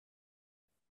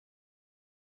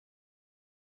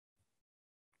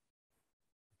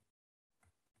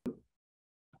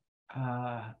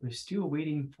We're still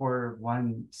waiting for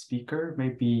one speaker.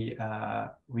 Maybe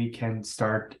we can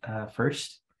start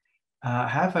first. I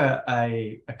have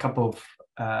a couple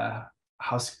of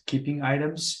housekeeping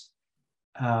items.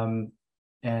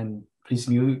 And please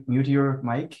mute your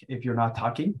mic if you're not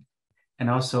talking. And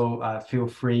also feel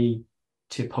free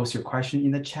to post your question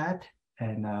in the chat.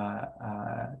 And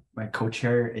my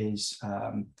co-chair is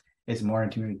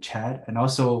monitoring the chat. And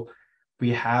also,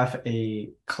 we have a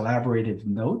collaborative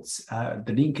notes.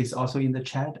 The link is also in the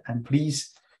chat. And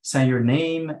please send your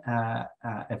name,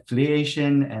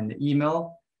 affiliation, and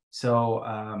email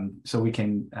so we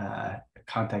can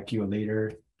contact you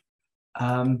later.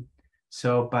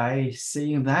 So by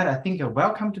saying that, I think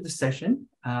welcome to the session.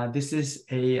 This is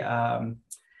a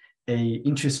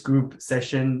interest group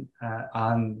session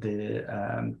on the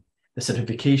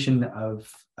certification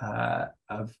of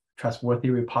trustworthy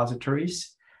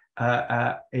repositories.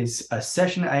 Is a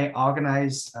session I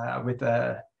organized with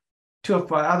two of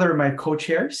my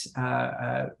co-chairs.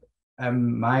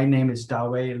 My name is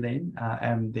Dawei Lin.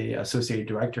 I'm the Associate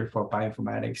Director for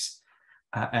Bioinformatics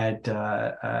at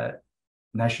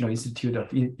National Institute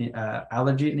of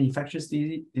Allergy and Infectious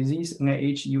Disease,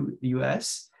 NIH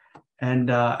US.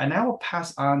 And I will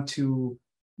pass on to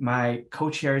my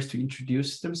co-chairs to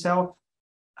introduce themselves.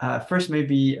 First,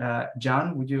 maybe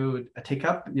John, would you take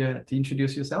up to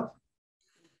introduce yourself?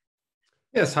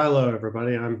 Yes, hello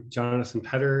everybody. I'm Jonathan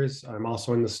Petters. I'm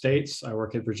also in the States. I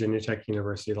work at Virginia Tech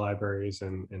University Libraries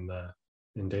and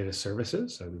in data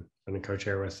services, and been a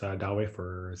co-chair with Dawei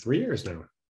for 3 years now.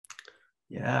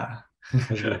 Yeah,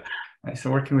 nice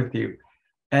working with you.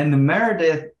 And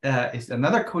Meredith is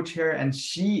another co-chair, and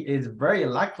she is very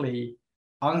likely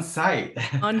on site.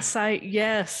 On site,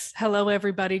 yes. Hello,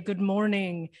 everybody. Good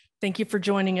morning. Thank you for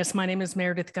joining us. My name is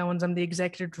Meredith Goins. I'm the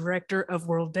Executive Director of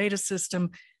World Data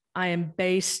System. I am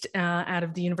based out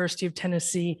of the University of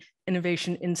Tennessee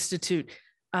Innovation Institute.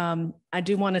 I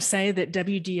do want to say that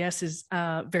WDS is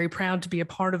very proud to be a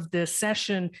part of this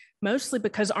session, mostly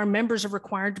because our members are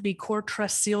required to be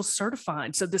CoreTrustSeal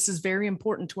certified. So this is very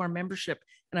important to our membership,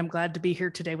 and I'm glad to be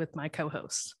here today with my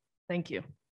co-hosts. Thank you.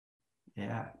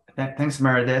 Yeah, thanks,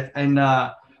 Meredith. And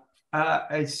I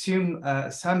assume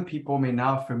some people may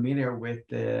not be familiar with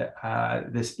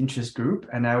this interest group,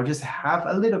 and I will just have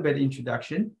a little bit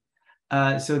introduction.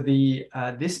 So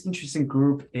this interesting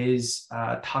group is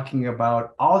talking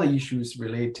about all the issues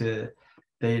related to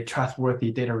the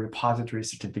trustworthy data repository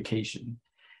certification.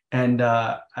 And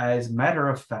as a matter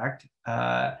of fact,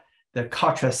 the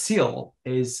CoreTrustSeal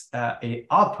is an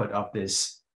output of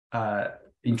this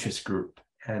interest group,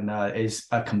 and is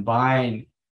combine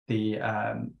the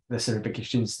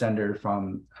certification standard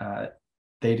from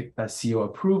data seal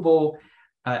approval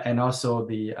and also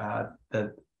the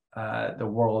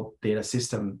World Data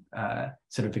System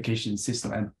certification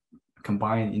system, and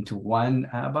combined into one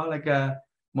about like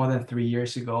more than 3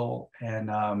 years ago, and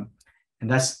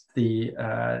that's the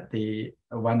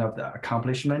one of the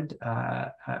accomplishment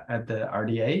at the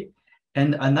RDA.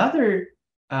 And another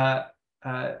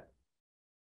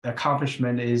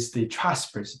accomplishment is the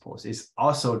trust principles is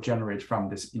also generated from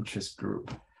this interest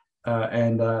group,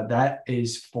 and that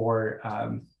is for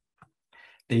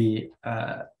the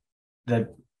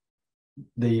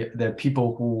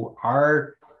people who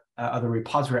are the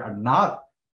repository are not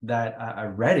that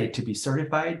are ready to be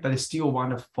certified, but they still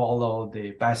want to follow the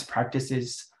best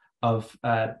practices of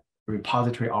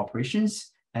repository operations,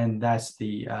 and that's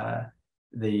the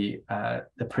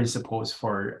principles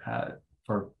for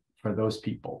those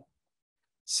people.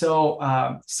 So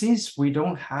since we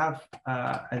don't have,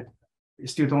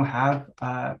 still don't have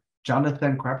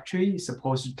Jonathan Crabtree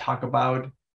supposed to talk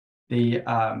about the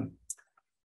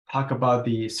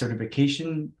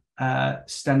certification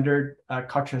standard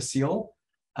CoreTrustSeal.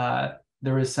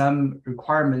 There is some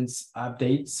requirements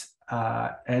updates,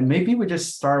 and maybe we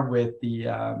just start with the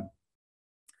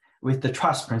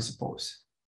trust principles.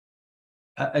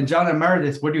 And John and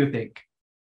Meredith, what do you think?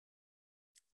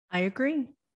 I agree.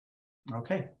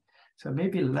 Okay, so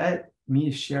maybe let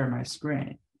me share my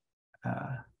screen.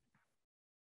 Okay.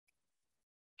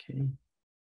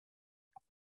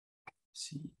 Let's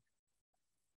see.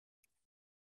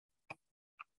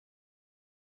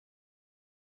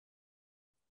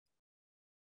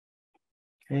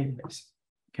 Okay,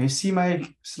 can you see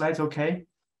my slides okay?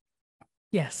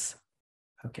 Yes.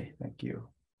 Okay, thank you.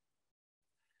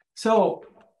 So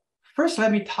first,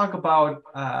 let me talk about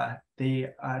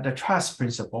the trust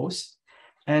principles.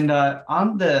 And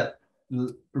on the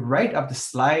right of the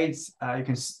slides, you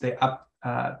can see the up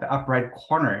right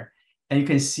corner, and you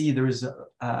can see there is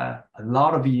a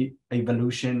lot of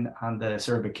evolution on the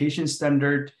certification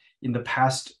standard in the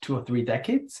past 2 or 3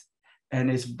 decades. And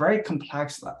it's very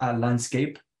complex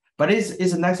landscape, but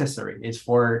is necessary. It's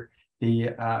for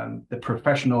the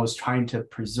professionals trying to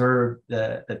preserve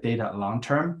the data long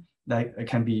term that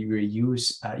can be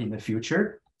reused in the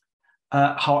future.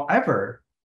 However,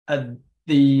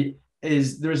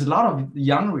 there's a lot of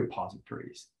young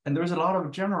repositories and there's a lot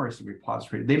of generous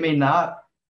repositories. They may not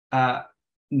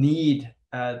need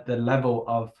the level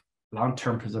of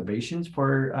long-term preservations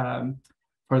for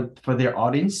their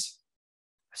audience.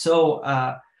 So,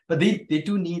 but they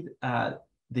do need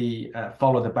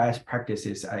follow the best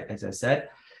practices, as I said.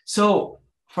 So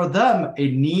for them,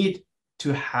 a need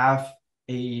to have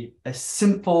a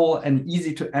simple and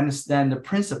easy to understand the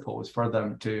principles for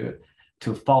them to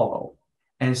follow.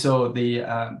 And so the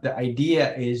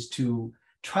idea is to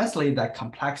translate that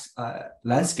complex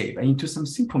landscape into some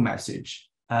simple message,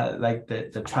 like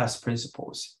the trust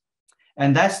principles.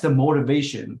 And that's the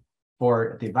motivation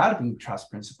for developing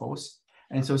trust principles.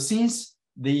 And so since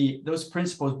those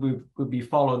principles will be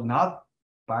followed not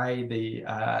by the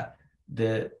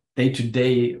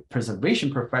day-to-day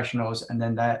preservation professionals, and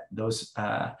then those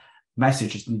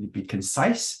messages need to be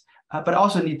concise, but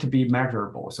also need to be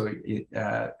measurable, so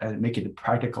make it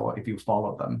practical if you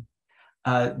follow them.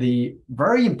 The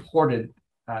very important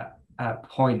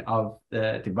point of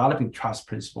the developing trust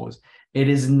principles, it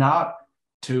is not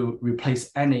to replace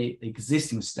any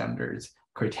existing standards,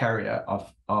 criteria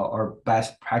or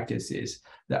best practices.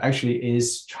 That actually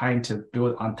is trying to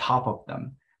build on top of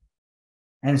them.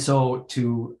 And so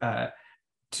to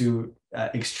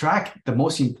extract the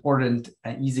most important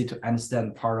and easy to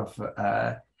understand part of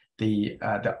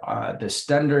the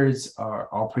standards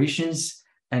or operations,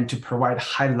 and to provide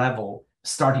high level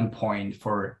starting point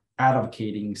for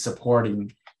advocating,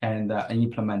 supporting, and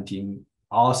implementing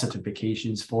all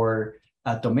certifications for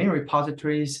domain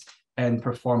repositories and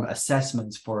perform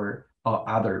assessments for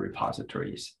other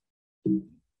repositories.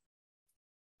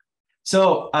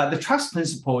 So the trust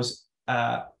principles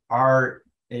are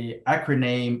an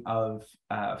acronym of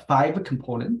 5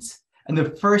 components. And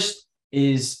the first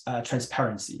is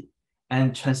transparency.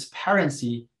 And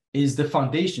transparency is the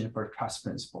foundation for trust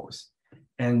principles.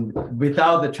 And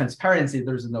without the transparency,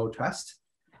 there's no trust.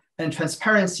 And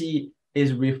transparency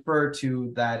is referred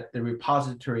to that the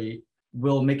repository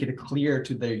will make it clear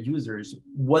to their users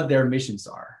what their missions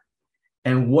are,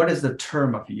 and what is the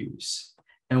term of use,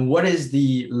 and what is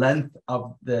the length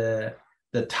of the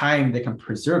time they can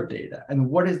preserve data, and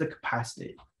what is the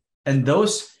capacity. And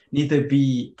those need to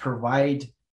be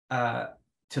provided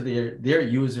to their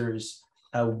users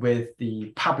with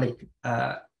the public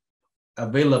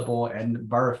available and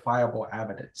verifiable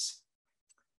evidence.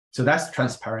 So that's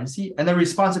transparency. And the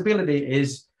responsibility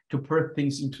is to put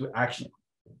things into action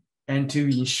and to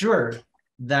ensure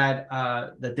that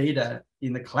the data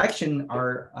in the collection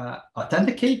are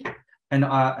authenticate,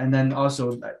 and then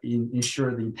also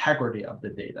ensure the integrity of the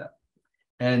data.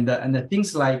 And the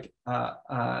things like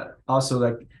also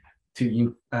like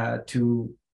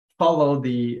to follow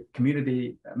the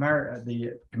community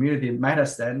meta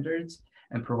standards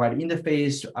and provide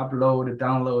interface to upload,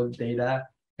 download data,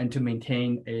 and to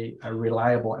maintain a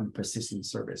reliable and persistent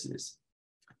services.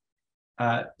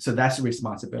 So that's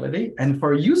responsibility. And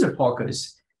for user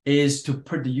focus is to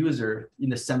put the user in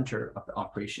the center of the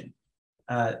operation.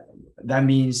 That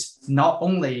means not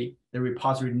only the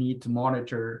repository need to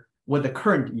monitor what the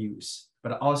current use,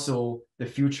 but also the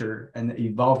future and the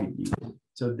evolving use.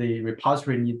 So the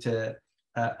repository need to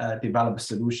develop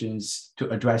solutions to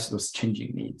address those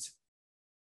changing needs.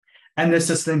 And the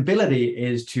sustainability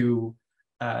is to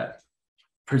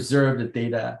preserve the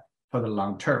data for the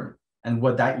long term. And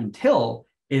what that entails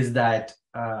is that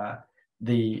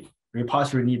the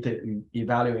repository need to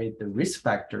evaluate the risk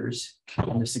factors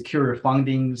and the secure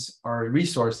fundings or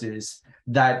resources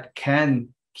that can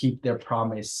keep their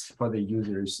promise for the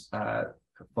users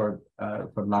for a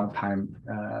long time.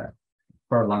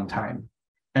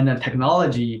 And then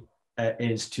technology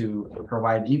is to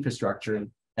provide infrastructure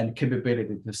and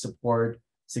capability to support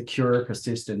secure,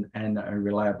 persistent, and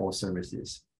reliable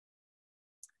services.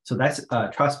 So that's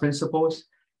trust principles.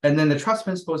 And then the trust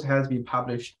principles has been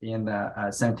published in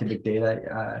Scientific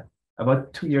Data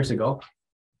about 2 years ago.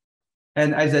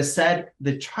 And as I said,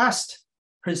 the trust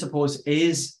principles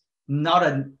is not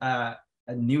a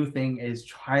new thing, is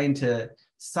trying to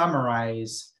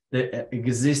summarize the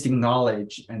existing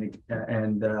knowledge and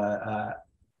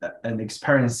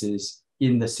experiences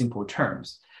in the simple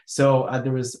terms. So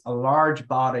there is a large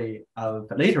body of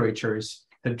literatures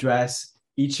to address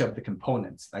each of the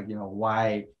components, like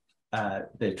why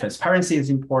the transparency is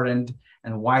important,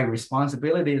 and why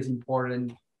responsibility is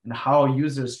important, and how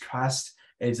users' trust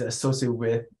is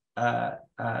associated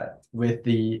with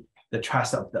the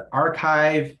trust of the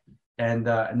archive, and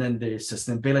then the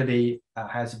sustainability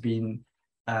has been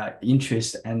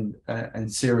interest and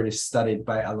seriously studied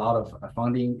by a lot of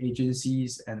funding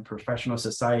agencies and professional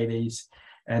societies,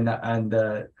 and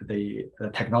the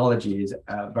technology is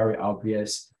very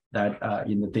obvious that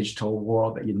in the digital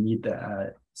world you need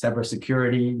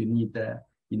cybersecurity, you need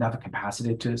enough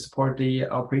capacity to support the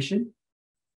operation,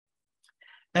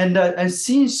 and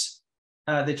since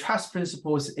the trust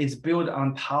principles is built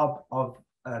on top of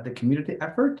the community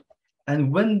effort,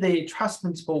 and when the trust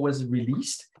principle was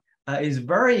released, is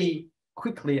very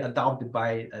quickly adopted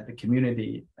by the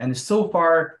community. And so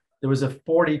far, there was a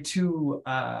 42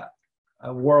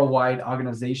 worldwide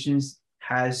organizations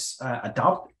has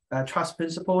adopted trust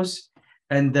principles.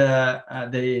 And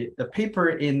the paper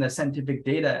in the scientific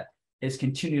data is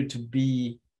continued to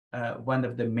be one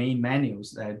of the main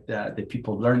manuals that the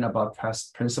people learn about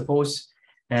trust principles.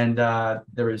 And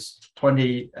there is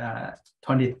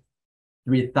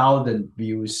 23,000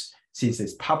 views since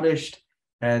it's published.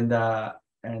 And I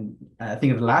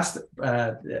think the last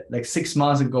like 6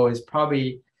 months ago is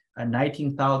probably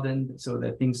 19,000. So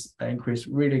the things increased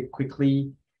really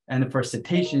quickly. And for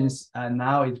citations,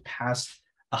 now it's past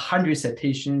 100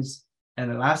 citations.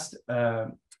 And the last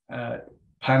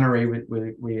plenary,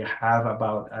 we have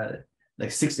about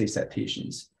like 60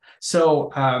 citations.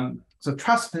 So so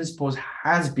trust principles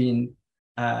has been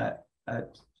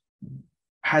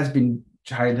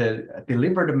trying to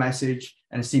deliver the message,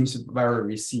 and it seems very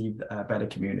received by the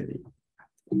community.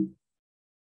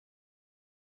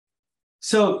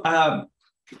 So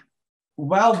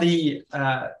while the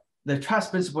trust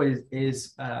principle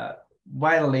is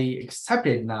widely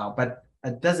accepted now, but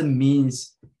it doesn't mean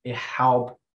it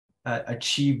help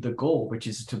achieve the goal, which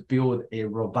is to build a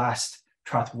robust,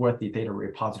 trustworthy data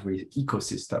repository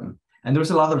ecosystem. And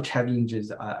there's a lot of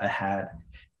challenges ahead.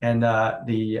 And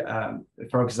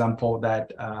for example,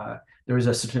 that there is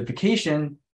a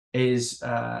certification exists,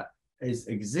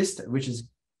 which is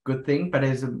good thing, but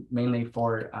it's mainly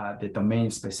for the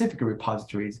domain-specific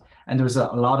repositories. And there's a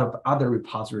lot of other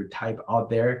repository type out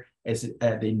there as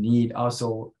they need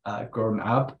also grown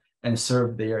up and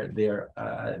serve their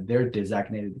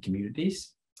designated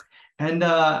communities. And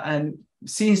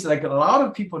since like a lot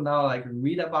of people now like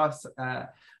read about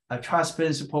trust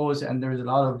principles, and there's a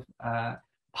lot of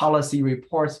policy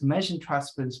reports mention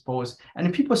trust principles,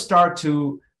 and people start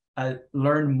to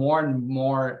learn more and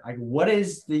more like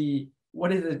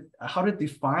how to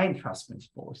define trust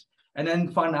principles, and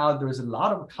then find out there's a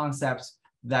lot of concepts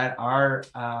that are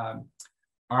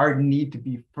need to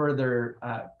be further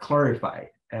clarified.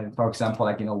 And for example,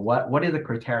 like what is the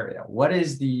criteria? What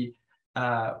is the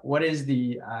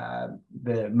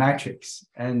metrics,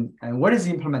 and what is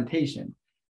the implementation?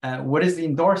 What is the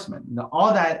endorsement?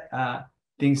 All that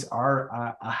things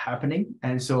are happening,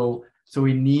 and so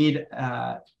we need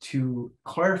to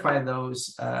clarify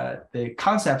those the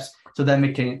concepts so that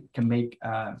we can make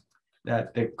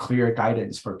the clear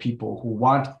guidance for people who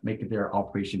want to make their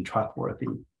operation trustworthy.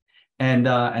 And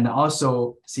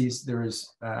also, since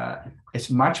there's it's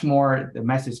much more, the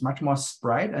message is much more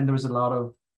spread, and there's a lot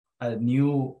of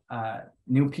new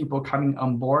people coming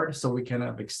on board, so we can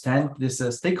extend this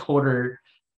stakeholder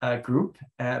group,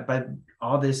 but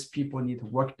all these people need to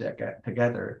work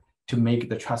together to make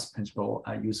the trust principle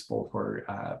useful for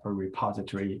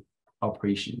repository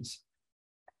operations.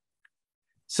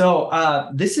 So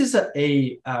this is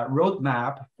a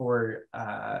roadmap for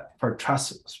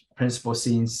trust principle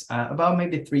since about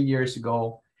maybe 3 years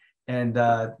ago, and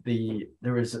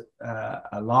there was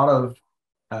a lot of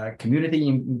community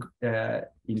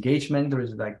engagement. There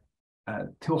was like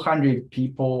 200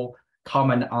 people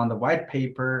comment on the white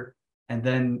paper, and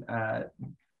then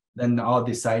all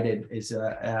decided is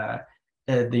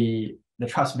the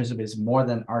trust principle is more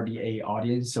than RDA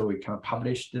audience, so we can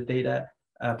publish the data.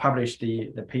 Published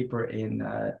the paper in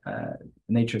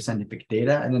Nature Scientific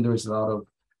Data, and then there was a lot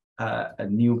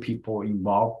of new people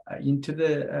involved into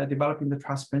the developing the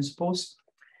trust principles.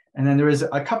 And then there is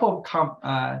a couple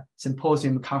of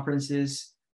symposium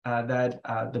conferences that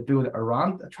build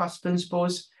around the trust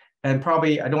principles. And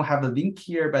probably I don't have the link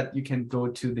here, but you can go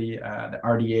to the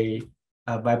RDA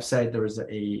website. There is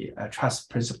a trust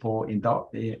principle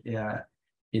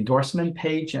endorsement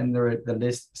page, and there the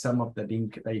list some of the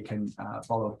link that you can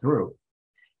follow through.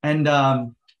 And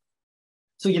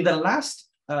so in the last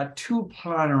two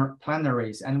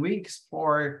plenaries, and we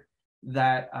explore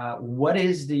that what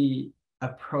is the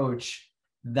approach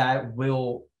that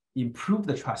will improve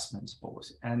the trust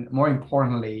principles, and more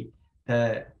importantly,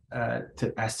 to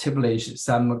establish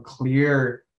some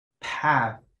clear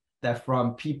path that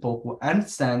from people who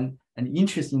understand and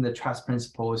interested in the trust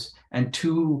principles, and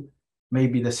two,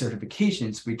 maybe the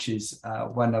certifications, which is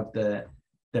one of the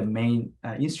main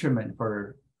instrument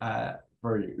for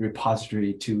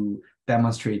repository to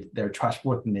demonstrate their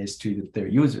trustworthiness to their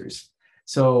users.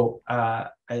 So I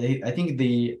think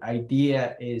the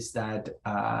idea is that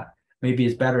maybe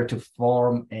it's better to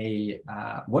form a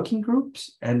working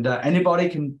groups, and anybody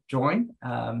can join,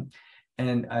 and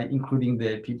including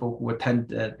the people who attend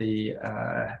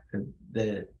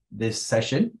this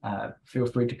session. Feel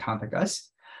free to contact us.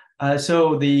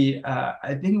 So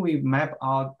I think we map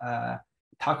out,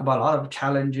 talk about a lot of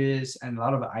challenges and a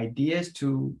lot of ideas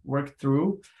to work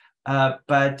through,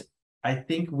 but I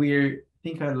think we're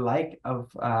a lack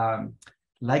of a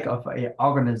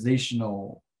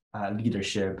organizational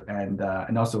leadership and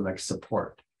also like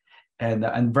support,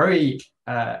 and very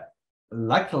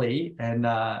luckily, and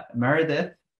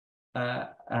Meredith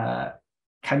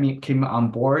came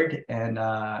on board, and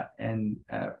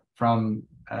from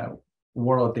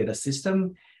World Data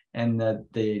System, and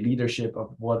the leadership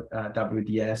of what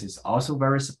WDS is also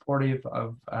very supportive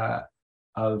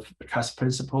of trust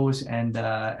principles, and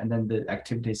then the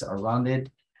activities around it.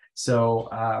 So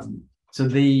so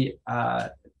they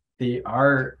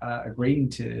are agreeing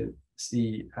to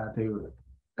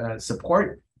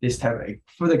support this type of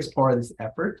further explore this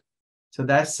effort. So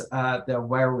that's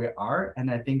where we are, and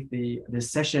I think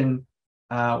this session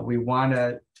we want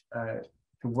to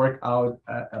work out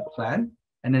a plan,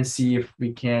 and then see if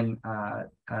we can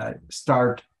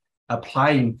start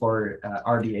applying for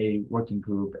RDA working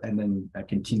group, and then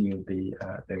continue the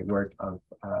work of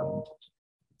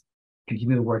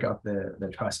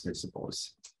the trust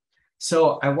principles.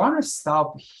 So I want to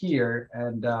stop here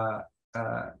and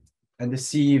to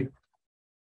see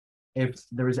if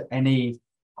there is any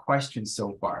questions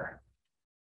so far.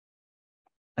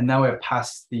 And now we'll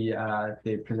pass the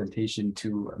presentation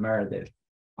to Meredith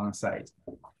on site.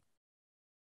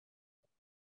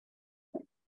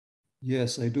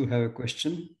 Yes, I do have a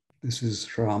question. This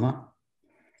is Rama.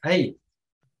 Hey.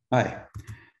 Hi.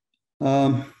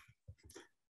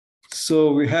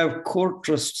 So we have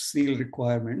CoreTrustSeal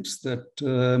requirements that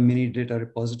many data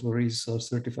repositories are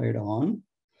certified on.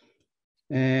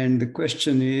 And the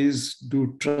question is,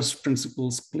 do trust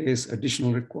principles place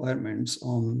additional requirements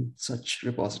on such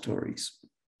repositories?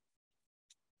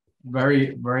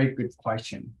 Very, very good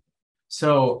question.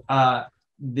 So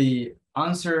the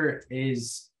answer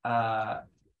is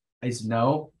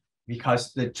no,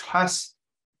 because the trust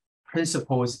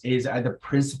principles is at the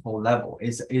principle level,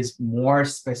 is more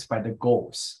specified the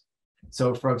goals.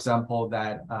 So for example,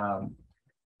 that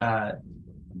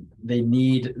they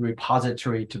need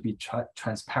repository to be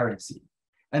transparency.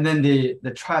 And then the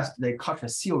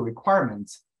CoreTrustSeal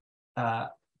requirements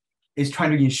is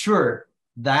trying to ensure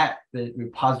that the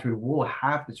repository will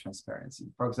have the transparency.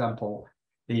 For example,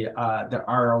 the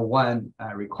R01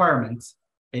 requirements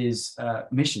is a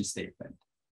mission statement,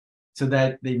 so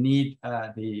that they need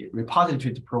the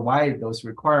repository to provide those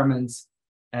requirements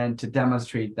and to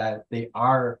demonstrate that they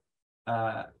are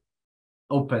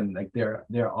open, like they're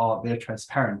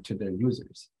transparent to their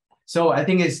users. So I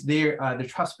think it's the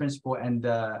trust principle and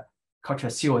the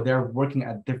CoreTrustSeal, they're working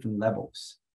at different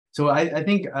levels. So I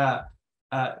think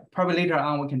probably later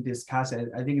on we can discuss it.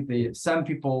 I think some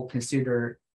people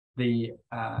consider the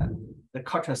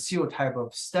CoreTrustSeal type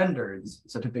of standards,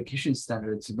 certification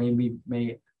standards, may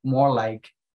more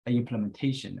like an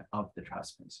implementation of the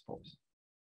trust principles.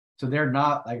 So they're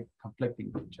not like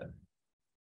conflicting with each other.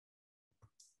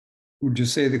 Would you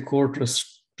say the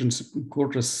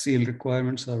CoreTrustSeal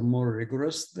requirements are more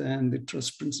rigorous than the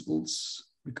trust principles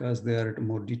because they are at a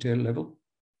more detailed level?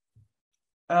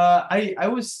 I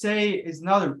would say it's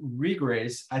not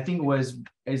rigorous. I think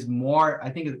is more.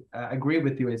 I think I agree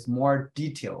with you. It's more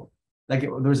detailed. Like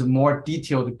there's a more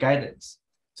detailed guidance.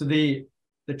 So the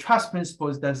trust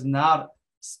principles does not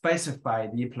specify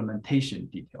the implementation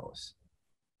details,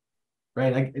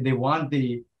 right? Like they want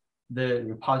the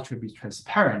repository to be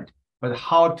transparent, but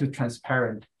how to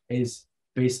transparent is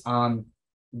based on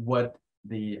what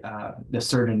the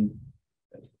certain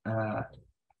a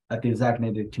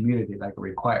designated community like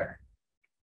require.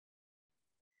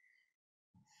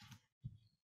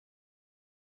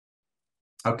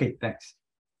 Okay, thanks.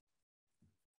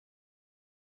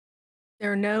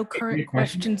 There are no current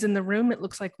questions in the room. It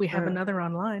looks like we have another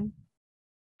online.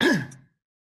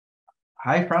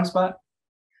 Hi, Francois.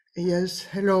 Yes,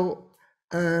 hello.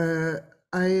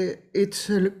 It's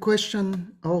a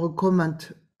question or a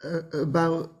comment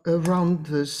around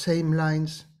the same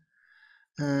lines,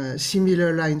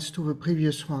 similar lines to the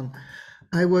previous one.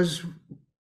 I was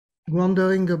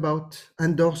wondering about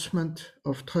endorsement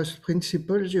of trust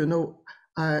principles. You know,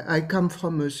 I come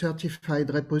from a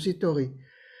certified repository,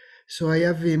 so I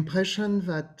have the impression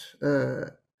that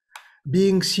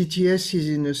being CTS is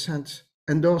in a sense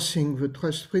endorsing the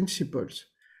trust principles,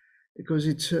 because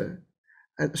it's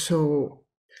so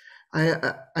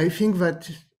I think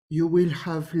that you will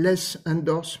have less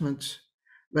endorsements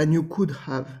than you could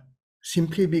have,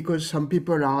 simply because some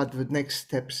people are at the next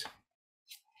steps.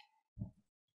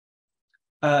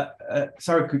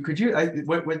 Sorry, could you?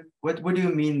 What do you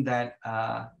mean that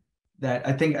that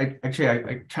I think I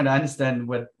trying to understand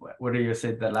what do you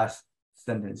said the last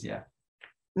sentence? Yeah.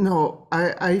 No,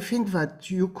 I think that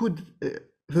you could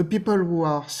the people who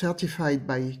are certified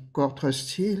by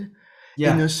CoreTrustSeal,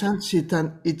 Yeah. in a sense,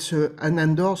 it's an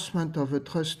endorsement of the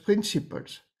trust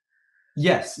principles.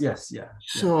 Yes. Yes. Yeah.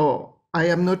 So I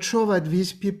am not sure that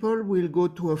these people will go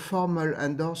to a formal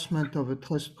endorsement of a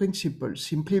trust principle,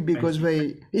 simply because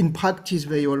in practice,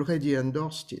 they already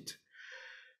endorsed it.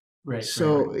 Right.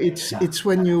 So it's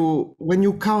when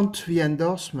you count the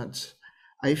endorsements,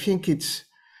 I think it's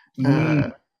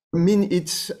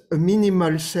it's a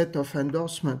minimal set of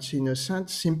endorsements in a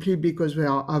sense, simply because there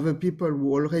are other people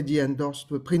who already endorsed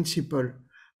the principle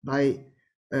by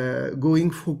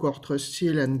going through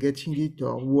CoreTrustSeal and getting it,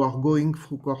 or who are going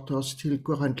through CoreTrustSeal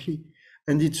currently.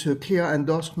 And it's a clear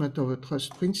endorsement of the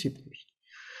trust principles.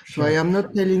 Sure. So I am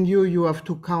not telling you have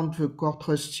to count the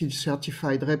CoreTrustSeal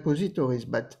certified repositories,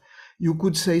 but you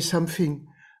could say something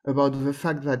about the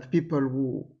fact that people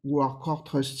who are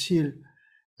CoreTrustSeal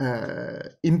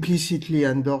implicitly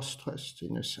endorse trust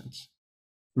in a sense.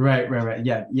 Right.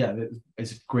 Yeah.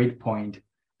 It's a great point.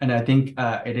 And I think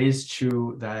it is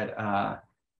true that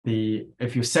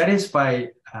if you satisfy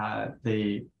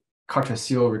the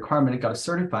CoreTrustSeal requirement, it got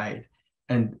certified,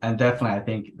 and definitely I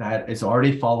think that it's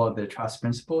already followed the trust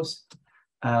principles.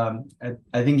 I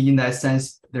think in that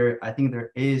sense, there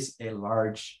is a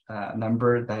large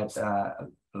number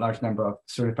of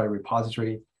certified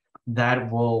repository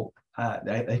that will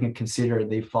I can consider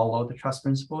they follow the trust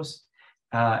principles,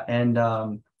 and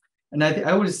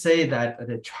I would say that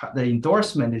the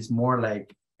endorsement is more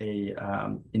like a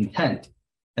intent,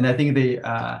 and I think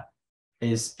I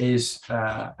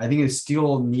think it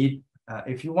still need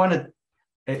if you want to,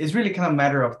 it's really kind of a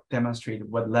matter of demonstrate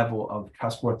what level of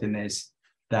trustworthiness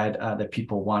that the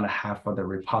people want to have for the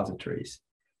repositories,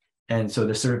 and so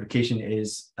the certification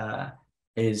is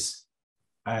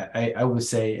I would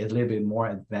say a little bit more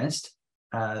advanced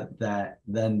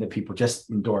than the people just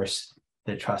endorse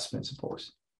the trust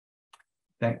principles.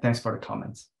 Thanks for the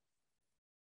comments.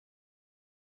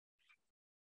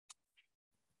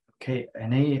 Okay,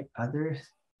 any other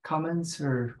comments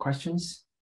or questions?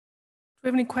 Do we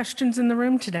have any questions in the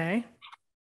room today?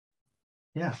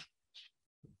 Yeah.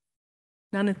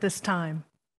 None at this time.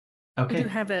 Okay. We do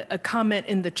have a comment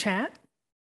in the chat.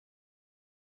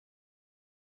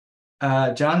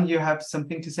 John, you have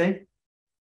something to say?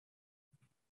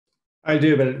 I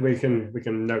do, but we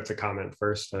can note the comment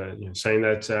first, saying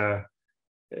that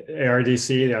ARDC,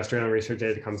 the Australian Research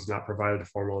Data Commons, has not provided a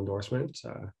formal endorsement.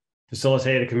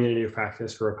 Facilitate a community of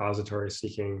practice for repositories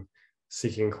seeking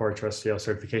CoreTrustSeal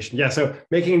certification. Yeah, so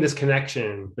making this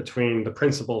connection between the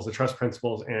principles, the trust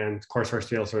principles, and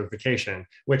CoreTrustSeal certification,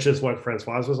 which is what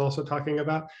Francoise was also talking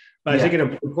about. But I think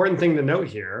an important thing to note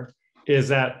here is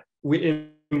that we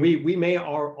may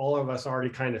all of us already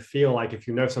kind of feel like if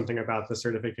you know something about the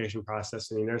certification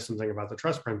process and you know something about the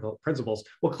trust principles,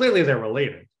 well, clearly they're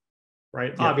related,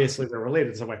 right? Yeah. Obviously they're related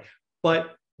in some way.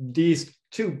 But these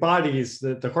two bodies,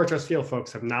 the CoreTrustSeal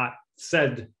folks, have not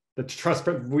said the trust.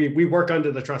 We work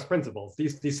under the trust principles.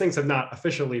 These things have not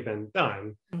officially been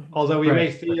done, although we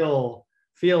may feel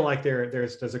like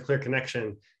there's a clear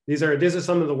connection. These are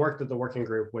some of the work that the working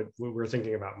group what we're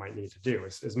thinking about might need to do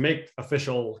is make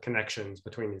official connections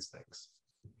between these things.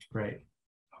 Right.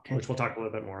 Okay. Which we'll talk a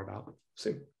little bit more about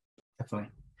soon. Definitely.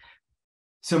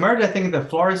 So Meredith, I think the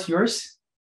floor is yours.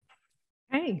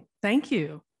 Hey, thank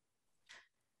you.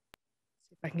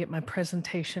 See if I can get my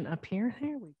presentation up here.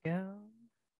 Here we go.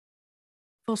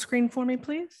 Full screen for me,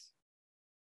 please.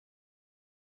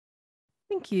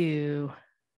 Thank you.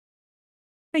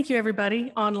 Thank you,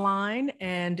 everybody, online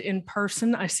and in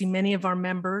person. I see many of our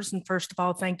members. And first of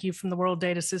all, thank you from the World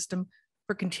Data System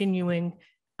for continuing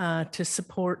to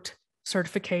support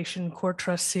certification,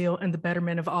 CoreTrustSeal, and the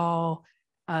betterment of all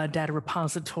data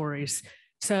repositories.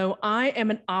 So I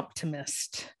am an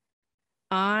optimist.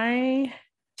 I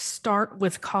start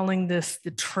with calling this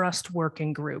the Trust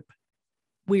Working Group.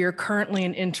 We are currently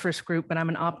an interest group, but I'm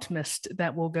an optimist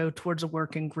that will go towards a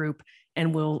working group,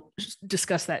 and we'll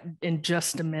discuss that in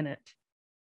just a minute.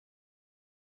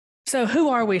 So who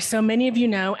are we? So many of you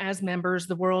know, as members,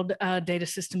 the World Data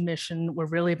System mission, we're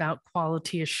really about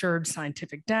quality assured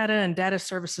scientific data and data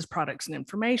services, products and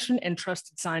information, and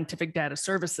trusted scientific data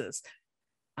services.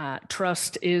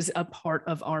 Trust is a part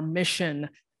of our mission.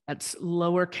 That's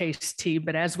lowercase t,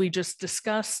 but as we just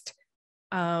discussed,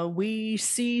 we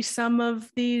see some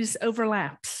of these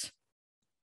overlaps.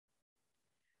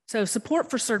 So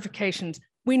support for certifications.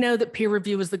 We know that peer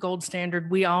review is the gold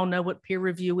standard. We all know what peer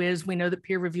review is. We know that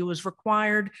peer review is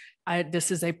required.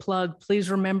 This is a plug. Please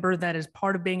remember that as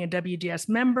part of being a WDS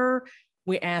member,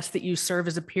 we ask that you serve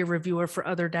as a peer reviewer for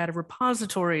other data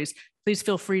repositories. Please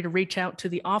feel free to reach out to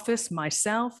the office,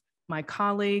 myself, my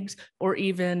colleagues, or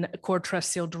even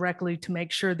CoreTrustSeal directly to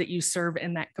make sure that you serve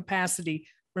in that capacity.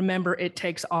 Remember, it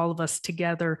takes all of us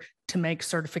together to make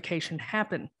certification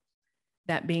happen.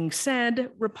 That being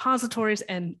said, repositories,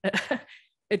 and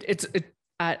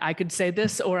I could say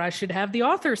this, or I should have the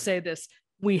author say this,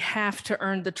 we have to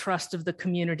earn the trust of the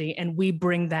community, and we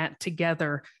bring that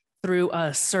together through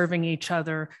us serving each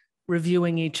other,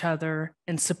 reviewing each other,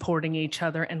 and supporting each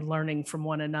other and learning from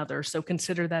one another. So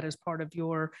consider that as part of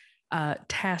your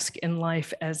task in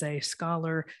life as a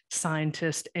scholar,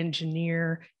 scientist,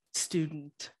 engineer,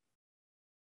 student.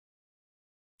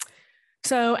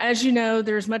 So as you know,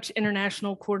 there's much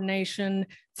international coordination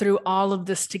through all of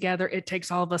this together. It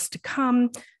takes all of us to come,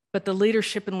 but the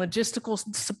leadership and logistical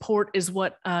support is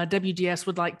what WDS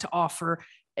would like to offer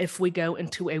if we go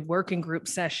into a working group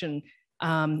session.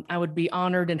 I would be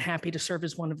honored and happy to serve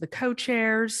as one of the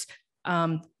co-chairs,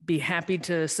 be happy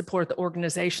to support the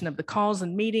organization of the calls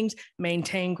and meetings,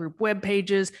 maintain group web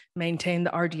pages, maintain the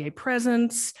RDA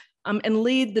presence, and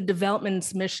lead the development and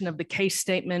submission of the case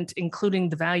statement, including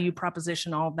the value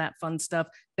proposition, all of that fun stuff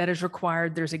that is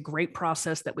required. There's a great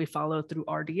process that we follow through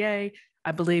RDA.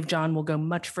 I believe John will go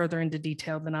much further into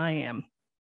detail than I am.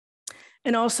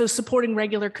 And also supporting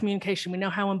regular communication. We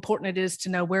know how important it is to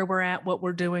know where we're at, what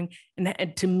we're doing,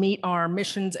 and to meet our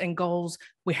missions and goals,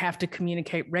 we have to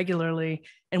communicate regularly,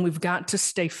 and we've got to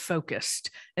stay focused.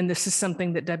 And this is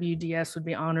something that WDS would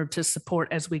be honored to support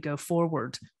as we go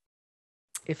forward,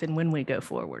 if and when we go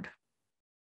forward.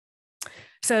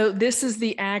 So this is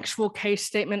the actual case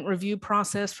statement review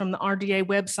process from the RDA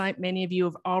website. Many of you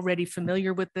are already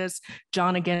familiar with this.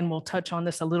 John, again, will touch on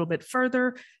this a little bit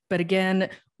further. But again,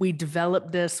 we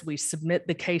develop this, we submit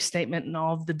the case statement and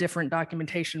all of the different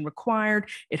documentation required.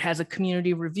 It has a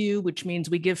community review, which means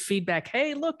we give feedback.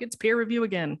 Hey, look, it's peer review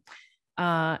again.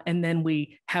 And then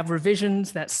we have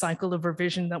revisions, that cycle of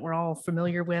revision that we're all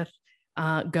familiar with.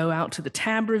 Go out to the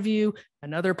tab review,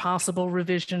 another possible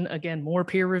revision, again, more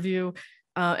peer review,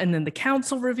 and then the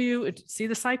council review, see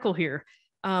the cycle here,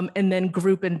 and then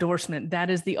group endorsement. That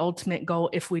is the ultimate goal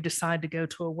if we decide to go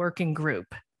to a working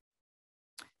group.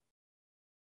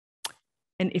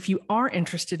 And if you are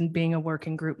interested in being a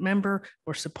working group member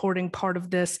or supporting part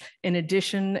of this, in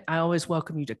addition, I always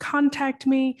welcome you to contact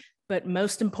me, but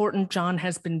most important, John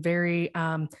has been very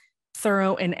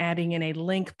thorough in adding in a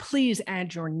link. Please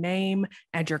add your name,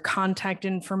 add your contact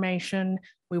information.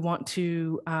 We want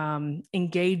to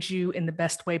engage you in the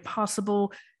best way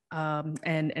possible,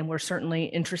 and we're certainly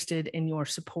interested in your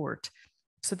support.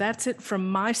 So that's it from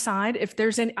my side. If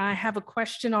there's any, I have a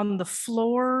question on the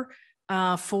floor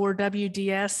for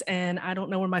WDS, and I don't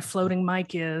know where my floating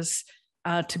mic is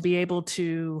to be able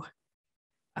to,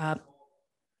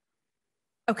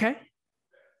 okay.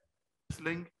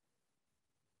 Link.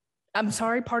 I'm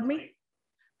sorry, pardon me?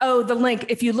 Oh, the link,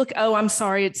 if you look, oh, I'm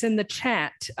sorry, it's in the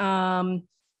chat.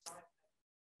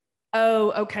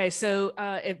 Oh, okay, so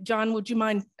if John, would you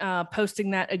mind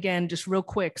posting that again, just real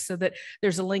quick, so that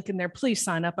there's a link in there, please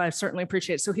sign up, I certainly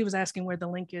appreciate it. So he was asking where the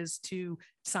link is to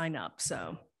sign up,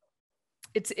 so.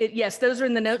 Yes, those are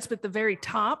in the notes, but at the very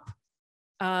top,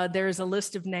 there's a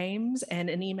list of names and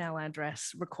an email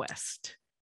address request.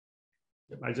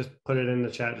 I just put it in the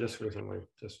chat just recently,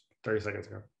 just 30 seconds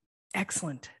ago.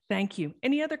 Excellent, thank you.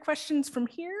 Any other questions from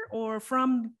here or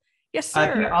from, yes, sir?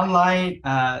 I think online,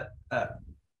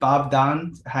 Bob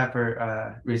Dunn have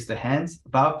raised the hands.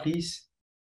 Bob, please.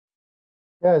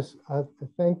 Yes,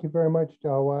 thank you very much,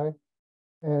 Dawai.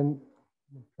 And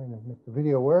I'm trying to make the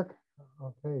video work.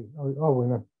 Okay. Oh,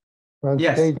 we're on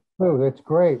Yes. stage 2. That's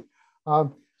great.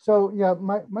 So yeah,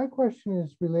 my question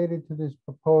is related to this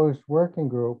proposed working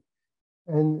group,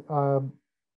 and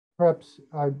perhaps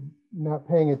I'm not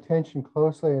paying attention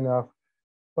closely enough,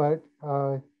 but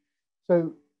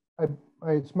so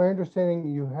it's my understanding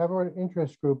you have an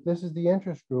interest group. This is the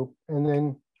interest group, and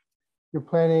then you're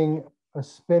planning a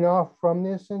spin-off from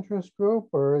this interest group,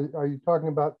 or are you talking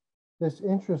about this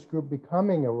interest group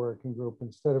becoming a working group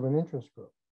instead of an interest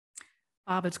group?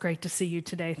 Bob, it's great to see you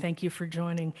today. Thank you for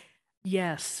joining.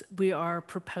 Yes, we are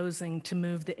proposing to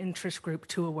move the interest group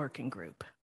to a working group.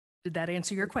 Did that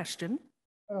answer your question?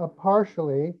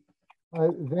 Partially.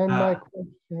 Then my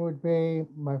question would be,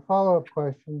 my follow-up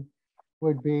question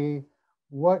would be,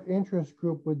 what interest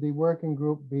group would the working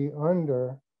group be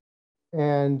under?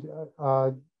 And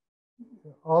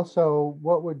also,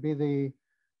 what would be the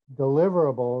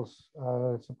deliverables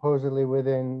supposedly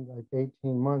within like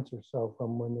 18 months or so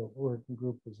from when the working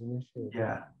group was initiated?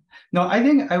 Yeah. No, I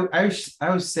think I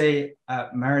would say,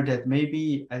 Meredith,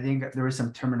 maybe I think there is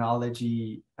some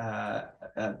terminology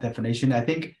definition. I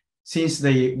think since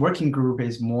the working group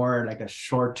is more like a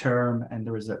short term and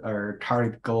there is a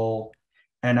target goal,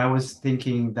 and I was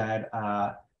thinking that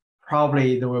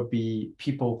probably there will be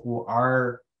people who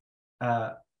are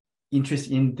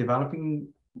interested in developing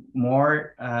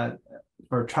more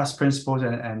for trust principles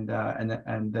and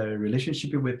the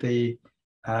relationship with the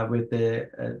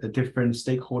different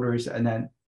stakeholders, and then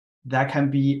that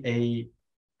can be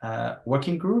a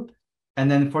working group. And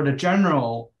then for the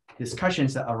general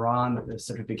discussions around the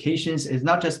certifications, it's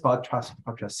not just about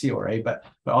CoreTrustSeal, right? But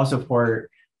also for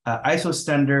ISO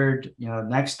standard,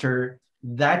 Nexter,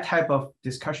 that type of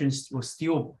discussions will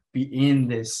still be in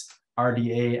this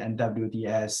RDA and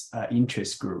WDS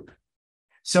interest group.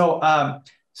 So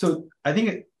I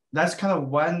think that's kind of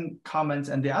one comment,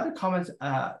 and the other comments,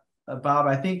 Bob,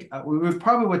 I think we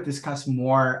probably would discuss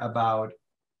more about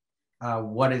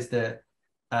what is the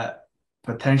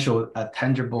potential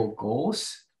tangible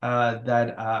goals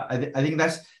that I think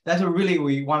that's what really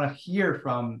we want to hear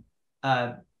from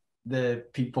the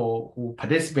people who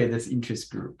participate in this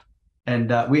interest group.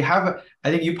 And we have,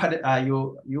 I think you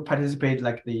participate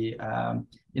like the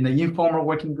in the informal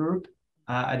working group.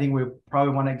 I think we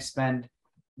probably want to expand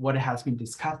what has been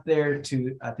discussed there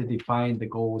to define the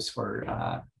goals for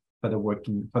the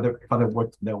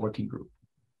working group.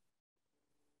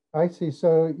 I see.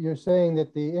 So you're saying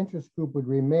that the interest group would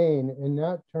remain and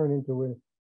not turn into a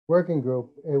working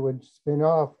group. It would spin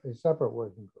off a separate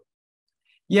working group.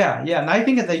 Yeah. And I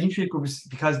think that the interest groups,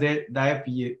 because they have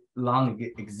been long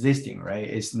existing, right?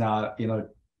 It's not,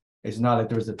 it's not like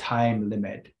there's a time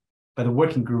limit, but the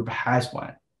working group has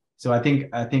one. So I think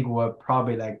we're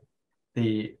probably like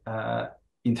the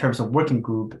in terms of working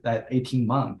group, that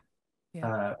 18-month,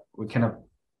 we kind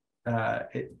of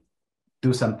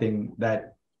do something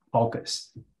that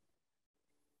focus.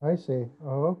 I see.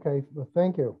 Oh, okay. Well,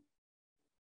 thank you.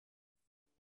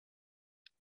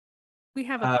 We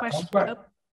have a question.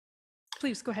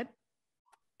 Please go ahead.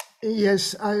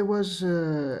 Yes, I was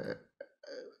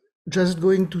just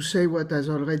going to say what has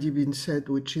already been said,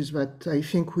 which is that I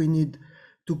think we need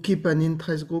to keep an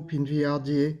interest group in the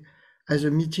RDA as a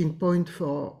meeting point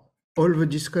for all the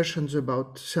discussions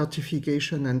about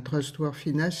certification and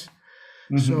trustworthiness.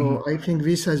 So I think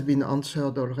this has been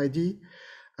answered already.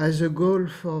 As a goal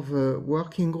for the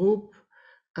working group,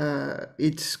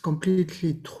 it's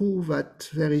completely true that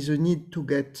there is a need to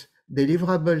get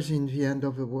deliverables in the end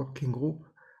of the working group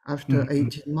after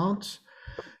 18 months.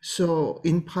 So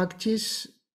in practice,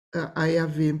 I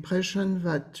have the impression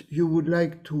that you would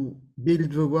like to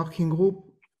build the working group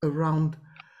around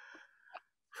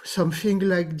something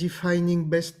like defining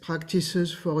best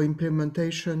practices for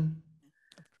implementation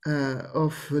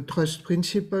of trust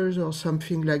principles or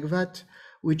something like that,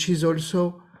 which is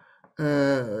also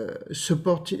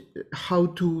support how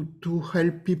to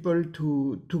help people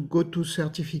to go to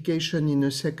certification in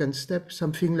a second step,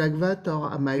 something like that,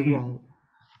 or am I wrong?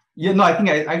 Yeah, no, I think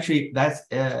actually that's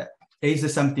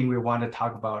is something we want to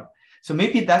talk about. So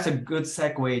maybe that's a good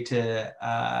segue to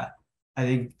I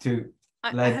think to.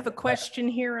 I have a question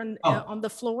here on the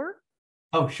floor.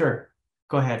 Oh, sure.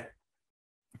 Go ahead.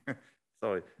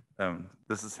 Sorry,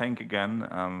 this is Henk again.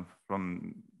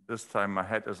 From this time, my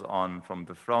hat is on from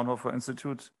the Fraunhofer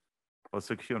Institute for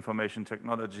Secure Information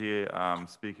Technology,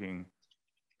 speaking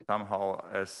somehow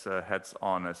as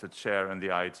heads-on as a chair in the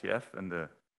IETF and the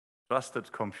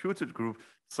Trusted Computed Group.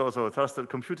 So trusted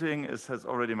computing has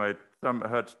already I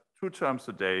heard two terms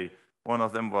today. One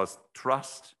of them was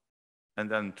trust, and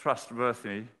then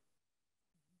trustworthy.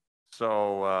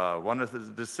 So one is the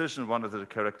decision, one is the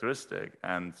characteristic.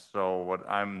 And so what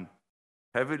I'm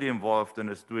heavily involved in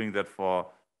is doing that for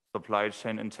supply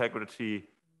chain integrity,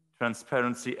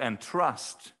 transparency, and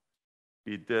trust.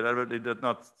 We deliberately did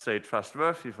not say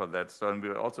trustworthy for that. So and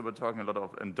we also were talking a lot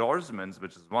of endorsements,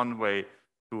 which is one way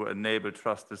to enable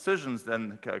trust decisions.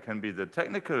 Then can be the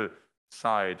technical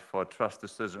side for trust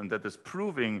decision, that is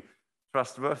proving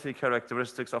trustworthy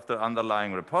characteristics of the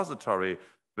underlying repository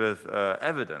with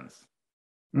evidence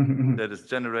that is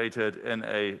generated in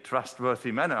a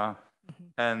trustworthy manner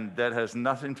And that has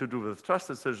nothing to do with trust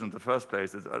decision in the first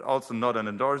place. It's also not an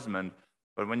endorsement.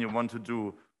 But when you want to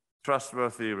do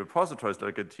trustworthy repositories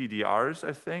like a TDRs,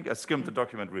 I think, I skimmed the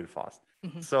document real fast.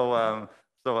 So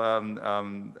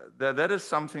that is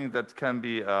something that can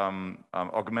be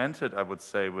augmented, I would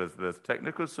say, with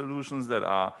technical solutions that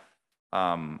are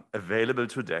available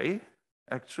today,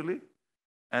 actually.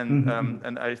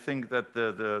 And I think that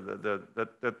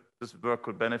that this work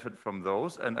could benefit from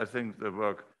those. And I think the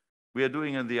work we are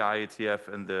doing in the IETF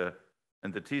and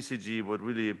the TCG would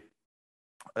really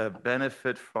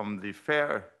benefit from the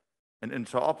fair and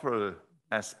interoperable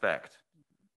aspect,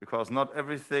 because not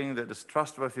everything that is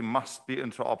trustworthy must be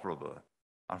interoperable,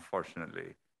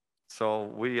 unfortunately. So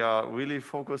we are really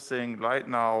focusing right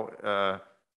now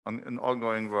on an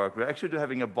ongoing work. We're actually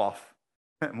having a BOF,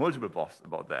 multiple BOFs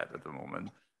about that at the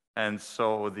moment. And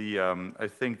so I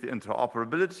think the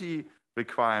interoperability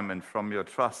requirement from your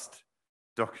trust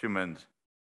document,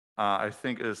 I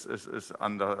think is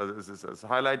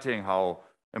highlighting how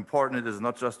important it is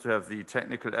not just to have the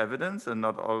technical evidence and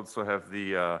not also have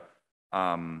the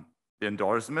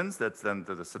endorsements, that's then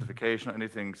the certification,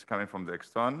 anything coming from the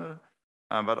external,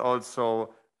 but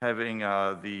also having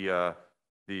the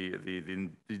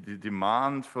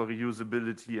demand for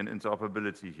reusability and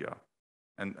interoperability here.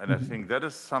 And I think that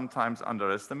is sometimes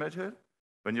underestimated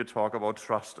when you talk about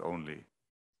trust only.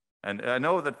 And I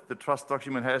know that the trust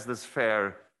document has this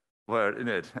fair word in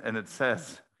it, and it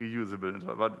says reusable,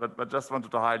 but just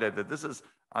wanted to highlight that this is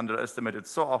underestimated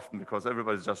so often because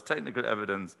everybody's just technical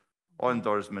evidence or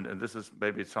endorsement, and this is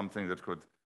maybe something that could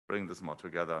bring this more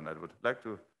together. And I would like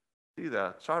to see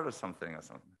that chart or something. It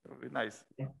would be nice.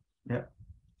 Yeah.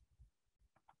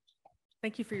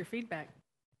 Thank you for your feedback.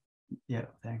 Yeah,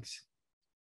 thanks.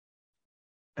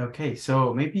 Okay,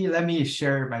 so maybe let me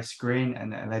share my screen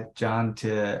and let John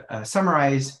to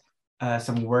summarize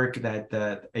some work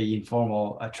that a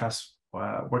informal trust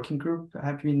working group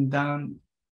have been done.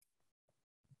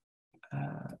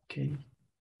 Okay.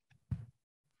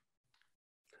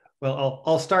 Well,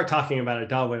 I'll start talking about it.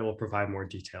 Dalway will provide more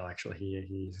detail. Actually,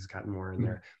 he's got more in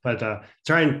there. But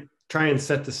try and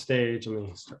set the stage. Let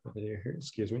me start the video here.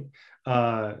 Excuse me.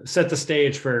 Set the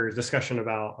stage for discussion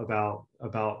about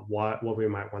what we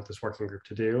might want this working group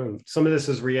to do. And some of this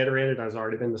is reiterated, has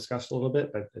already been discussed a little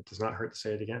bit, but it does not hurt to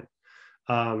say it again.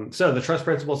 So the trust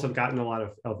principles have gotten a lot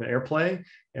of airplay.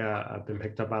 Have been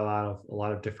picked up by a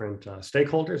lot of different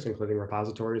stakeholders, including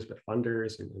repositories, but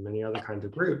funders, and many other kinds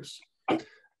of groups.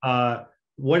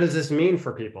 What does this mean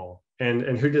for people,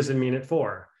 and who does it mean it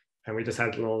for? And we just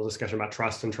had a little discussion about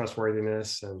trust and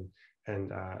trustworthiness, and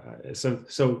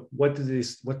so what do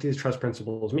these trust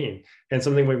principles mean? And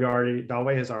something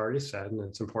Dalway has already said, and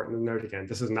it's important to note again,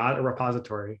 this is not a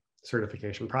repository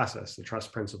certification process. The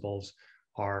trust principles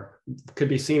could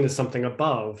be seen as something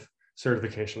above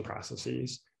certification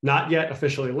processes, not yet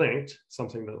officially linked,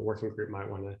 something that the working group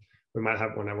we might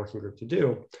have a working group to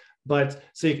do. But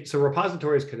so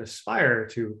repositories can aspire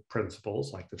to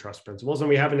principles like the trust principles. And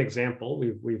we have an example.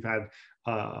 We've had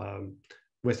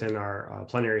within our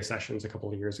plenary sessions a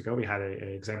couple of years ago, we had an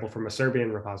example from a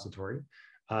Serbian repository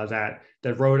that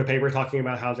wrote a paper talking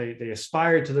about how they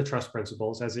aspired to the trust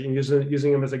principles as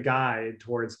using them as a guide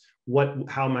towards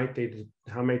how might they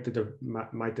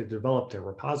develop their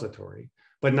repository,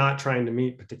 but not trying to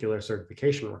meet particular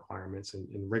certification requirements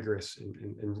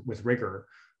with rigor.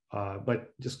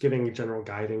 But just giving a general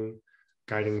guiding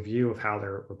view of how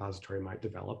their repository might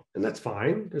develop. And that's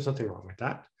fine, there's nothing wrong with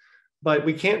that. But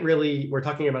we're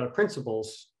talking about a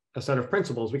set of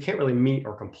principles, we can't really meet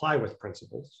or comply with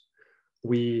principles.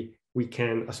 We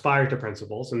can aspire to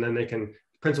principles, and then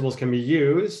principles can be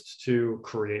used to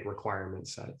create requirement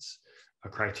sets, a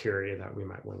criteria that we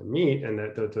might want to meet, and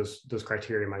that those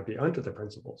criteria might be under the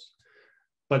principles.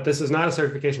 But this is not a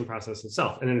certification process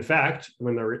itself. And in fact,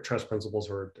 when the trust principles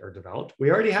are developed,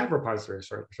 we already have repository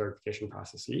certification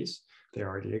processes. They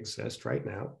already exist right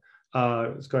now.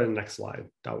 Let's go to the next slide,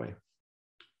 Dalway.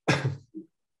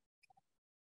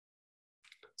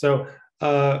 So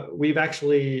we've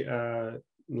actually, in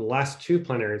the last two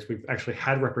plenaries, we've actually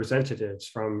had representatives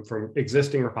from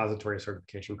existing repository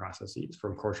certification processes,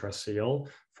 from CoreTrustSeal,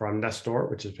 from Nestor,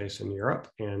 which is based in Europe,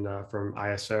 and from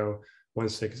ISO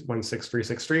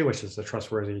 16363, which is the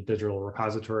trustworthy digital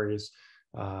repositories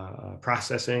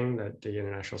processing that the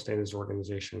International Standards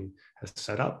Organization has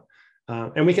set up.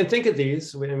 And we can think of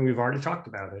these, and we've already talked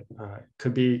about it,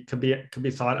 could be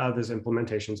thought of as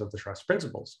implementations of the trust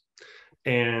principles.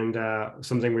 And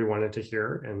something we wanted to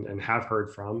hear and have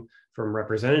heard from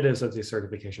representatives of these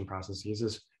certification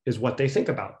processes is what they think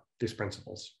about these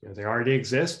principles. They already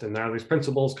exist, and now these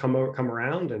principles come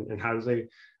around, and how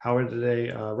do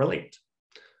they relate?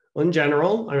 Well, in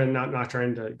general, I'm not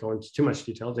trying to go into too much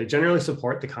detail. They generally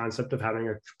support the concept of having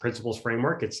a principles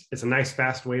framework. It's a nice,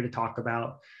 fast way to talk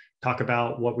about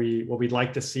what we'd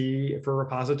like to see for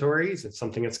repositories. It's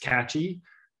something that's catchy.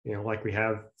 Like we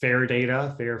have fair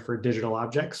data, fair for digital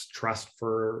objects, trust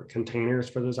for containers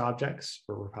for those objects,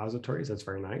 for repositories. That's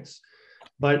very nice.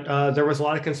 But there was a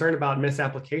lot of concern about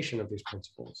misapplication of these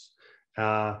principles.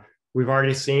 We've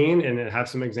already seen and have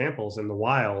some examples in the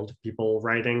wild, people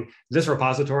writing, this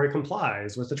repository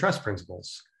complies with the trust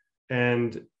principles.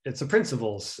 And it's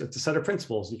a set of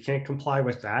principles. You can't comply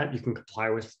with that. You can comply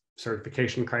with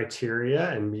certification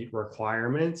criteria and meet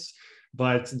requirements,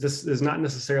 but this is not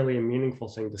necessarily a meaningful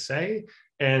thing to say.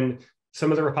 And some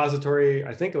of the repository,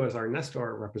 I think it was our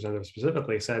Nestor representative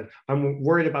specifically, said, I'm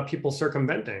worried about people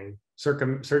circumventing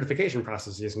certification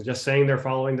processes and just saying they're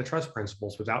following the trust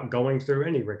principles without going through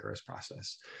any rigorous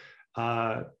process.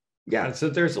 So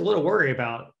there's a little worry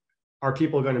about, are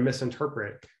people going to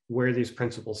misinterpret where these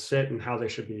principles sit and how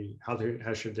should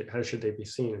they be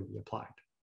seen and be applied?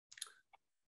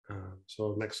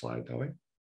 So next slide, Dawe.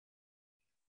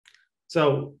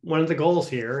 So one of the goals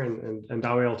here, and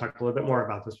Dawe will talk a little bit more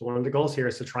about this, but one of the goals here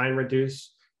is to try and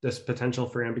reduce this potential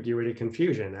for ambiguity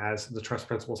confusion, as the trust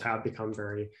principles have become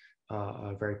very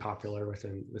popular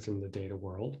within the data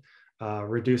world.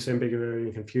 Reduce ambiguity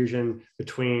and confusion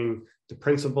between the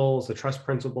principles, the trust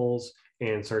principles,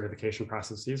 and certification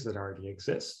processes that already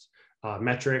exist,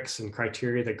 metrics and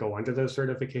criteria that go under those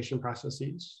certification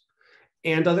processes,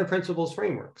 and other principles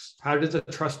frameworks. How do the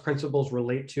trust principles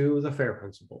relate to the FAIR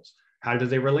principles? How do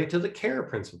they relate to the CARE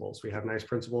principles? We have nice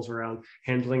principles around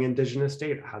handling indigenous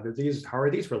data. How are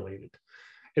these related?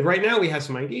 And right now we have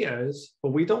some ideas,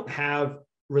 but we don't have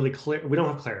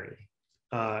clarity.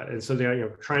 And so they're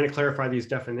trying to clarify these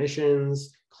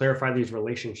definitions, clarify these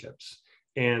relationships.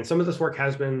 And some of this work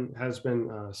has been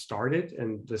started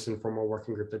in this informal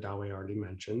working group that Dawe already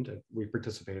mentioned, that we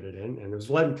participated in, and it was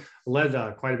led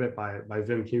quite a bit by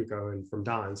Wim Hugo and from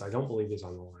Don's. I don't believe he's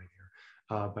on the line here,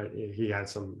 but he had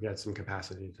some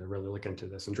capacity to really look into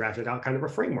this and drafted out kind of a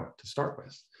framework to start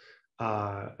with.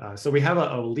 So we have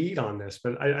a lead on this,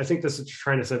 but I think this is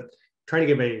trying to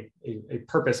give a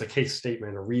purpose, a case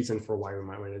statement, a reason for why we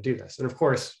might want to do this. And of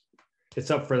course, it's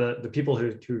up for the people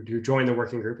who join the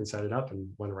working group and set it up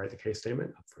and want to write the case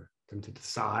statement, up for them to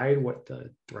decide what the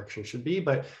direction should be.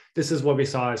 But this is what we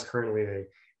saw as currently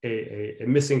a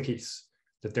missing piece,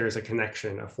 that there's a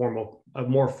connection, a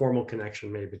more formal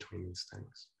connection made between these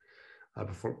things,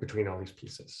 between all these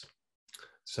pieces.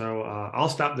 So I'll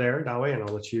stop there, Dawe, and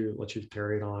I'll let you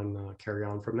carry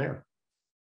on from there.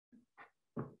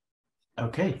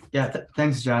 Okay, yeah,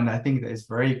 thanks, John. I think it's a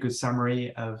very good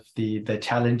summary of the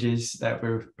challenges that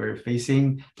we're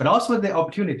facing, but also the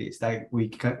opportunities that we're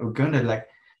going to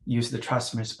use the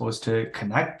trust principles to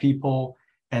connect people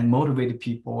and motivate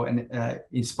people and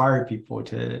inspire people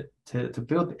to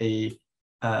build a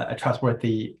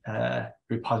trustworthy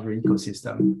repository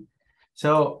ecosystem.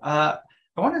 So I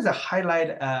wanted to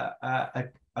highlight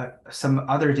some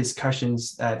other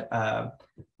discussions that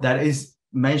is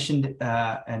mentioned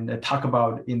and talk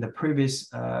about in the previous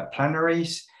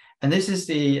plenaries. And this is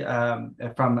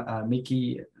from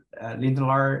Mickey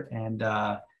Lindlar and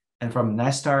from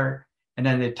Nestor. And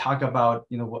then they talk about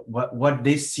what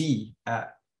they see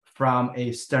from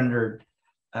a standard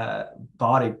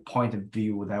body point of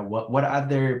view, that what are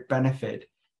their benefit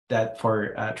that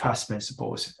for trust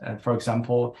principles. For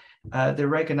example, they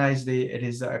recognize it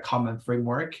is a common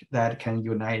framework that can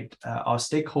unite all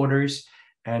stakeholders,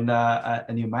 and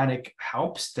pneumatic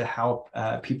helps to help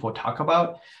people talk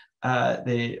about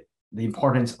the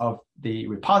importance of the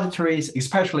repositories,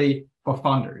 especially for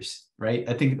founders, right?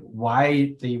 I think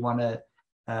why they want to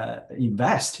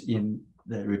invest in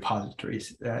the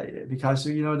repositories because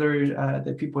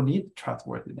the people need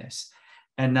trustworthiness,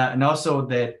 and also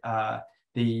that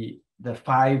the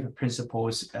 5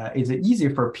 principles is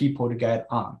easy for people to get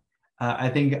on. I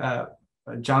think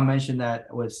John mentioned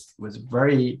that was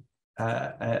very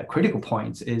critical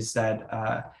points, is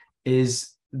that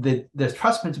is the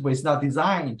trust principle is not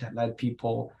designed to let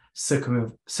people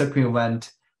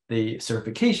circumvent the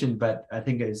certification, but I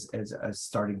think is a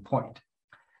starting point.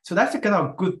 So that's the kind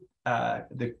of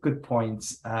the good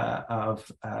points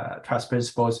of trust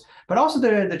principles, but also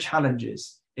the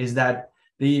challenges is that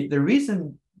the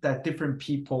reason that different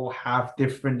people have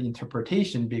different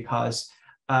interpretation, because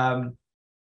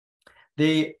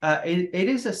it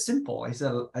is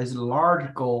a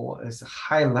large goal, it's a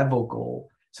high level goal.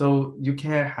 So you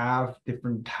can have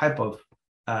different type of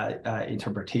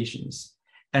interpretations.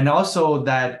 And also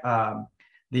that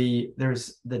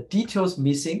there's the details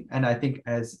missing. And I think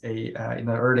as a in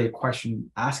the earlier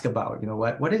question asked about,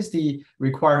 what is the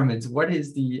requirements? What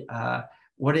is the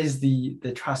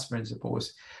trust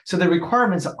principles? So the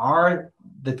requirements are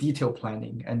the detailed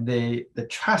planning, and the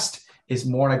trust is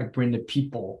more like bring the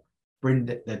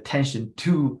attention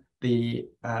to the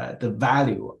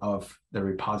value of the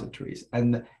repositories.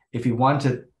 And if you want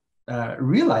to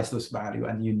realize those value,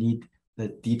 and you need the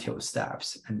detailed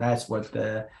steps, and that's what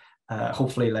the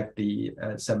hopefully like the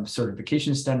some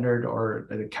certification standard or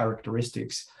the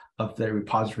characteristics of the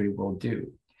repository will do.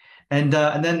 And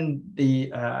then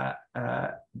the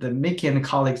Mickey and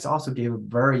colleagues also gave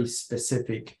very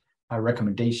specific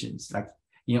recommendations, like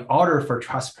in order for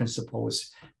trust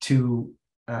principles to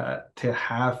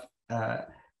have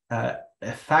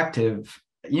effective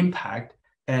impact,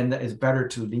 and it's better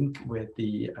to link with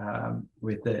the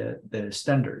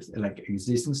standards, like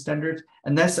existing standards.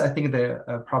 And that's, I think, the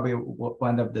probably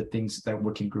one of the things that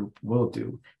working group will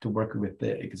do to work with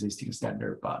the existing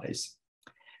standard bodies.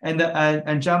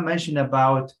 And John mentioned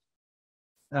about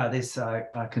this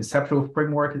conceptual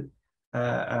framework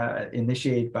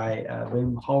initiated by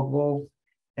Wim Hogwell,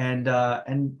 and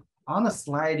on the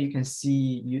slide you can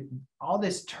see all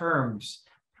these terms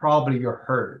probably you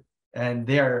heard, and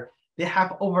they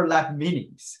have overlap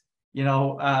meanings.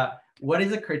 What is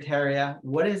the criteria?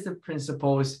 What is the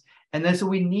principles? And then so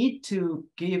we need to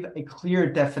give a clear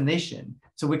definition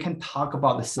so we can talk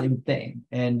about the same thing.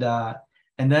 And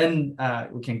then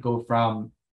we can go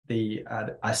from the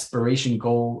aspiration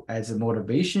goal as the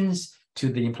motivations to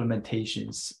the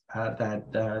implementations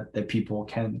that people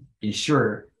can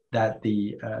ensure that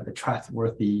the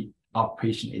trustworthy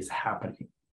operation is happening.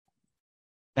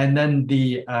 And then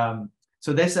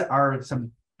so these are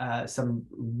some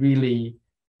really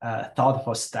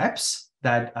thoughtful steps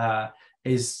that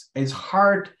is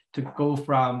hard to go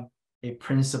from a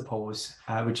principles,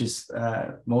 which is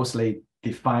mostly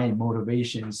define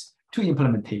motivations, to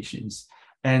implementations.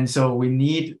 And so we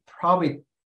need probably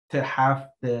to have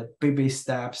the baby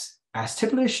steps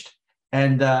established,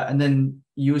 and then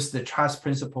use the trust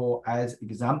principle as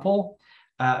example.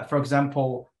 For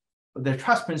example, the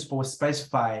trust principle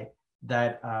specify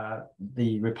that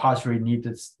the repository need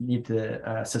the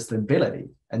sustainability,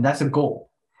 and that's a goal.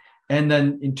 And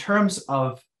then in terms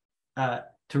of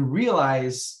to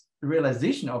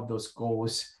realization of those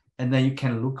goals, and then you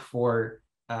can look for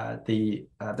the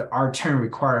R10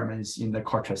 requirements in the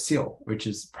CoreTrustSeal, which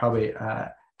is probably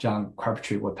John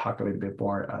Crabtree will talk a little bit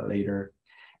more later.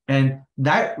 And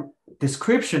that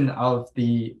description of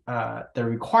the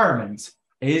requirements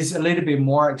is a little bit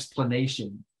more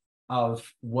explanation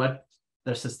of what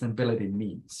the sustainability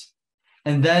means.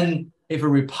 And then if a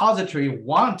repository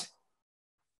want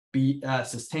be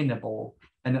sustainable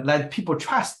and let people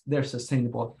trust they're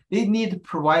sustainable, they need to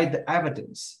provide the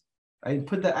evidence, right?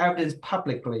 Put the evidence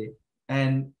publicly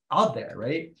and out there,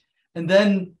 right? And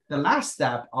then the last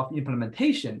step of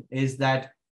implementation is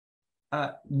that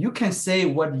you can say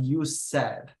what you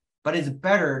said, but it's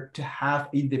better to have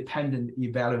independent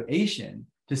evaluation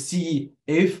to see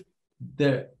if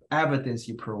the evidence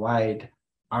you provide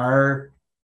are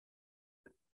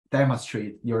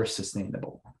demonstrate you're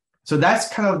sustainable. So that's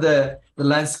kind of the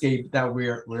landscape that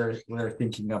we're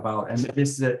thinking about. And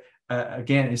this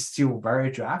again is still very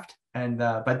draft, and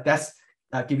but that's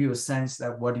give you a sense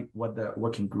that what the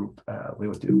working group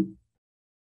will do.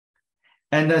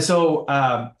 And so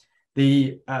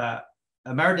the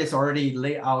Meredith already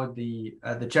laid out the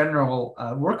general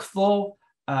workflow,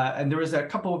 and there was a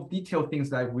couple of detailed things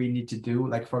that we need to do.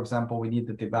 Like, for example, we need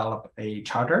to develop a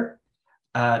charter.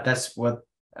 That's what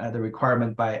the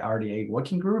requirement by RDA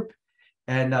working group.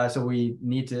 And so we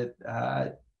need to,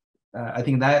 I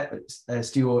think that is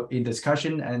still in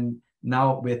discussion. And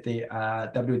now with the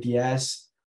WDS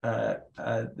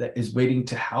that is waiting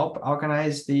to help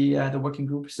organize the working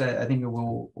groups, I think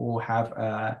we'll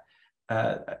have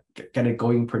get it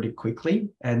going pretty quickly.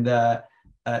 And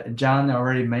John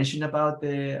already mentioned about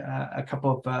a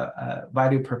couple of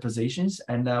value propositions,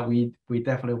 and we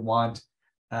definitely want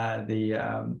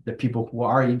the people who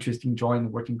are interested in joining the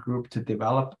working group to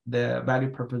develop the value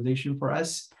proposition for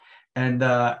us. And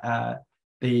as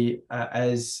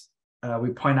we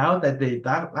point out that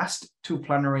that last two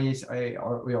plenaries,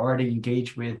 we already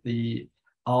engaged with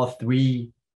all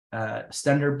three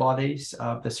standard bodies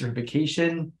of the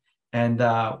certification, and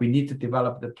we need to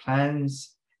develop the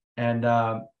plans. And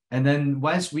then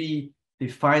once we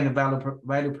define the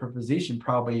value proposition,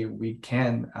 probably we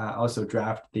can also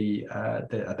draft the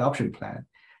adoption plan.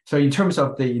 So in terms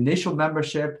of the initial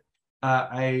membership,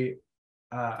 I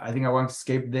think I want to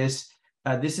skip this.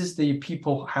 this is the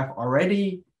people have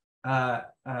already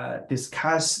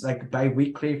discussed like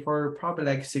bi-weekly for probably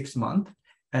like 6 months.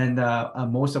 And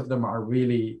most of them are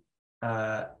really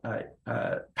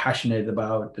passionate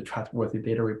about the trustworthy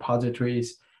data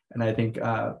repositories. And I think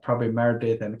probably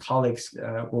Meredith and colleagues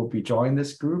will be joining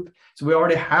this group. So we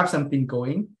already have something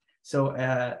going. So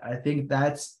I think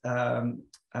that's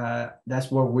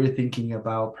what we're thinking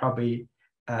about probably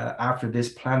after this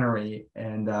plenary,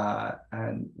 and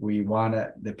we want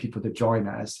the people to join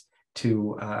us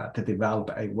to develop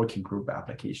a working group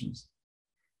applications.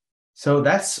 So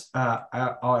that's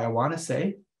all I want to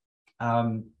say.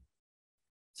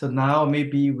 So now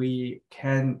maybe we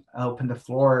can open the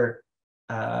floor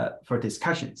for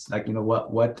discussions, like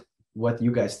what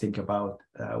you guys think about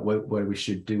what we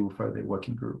should do for the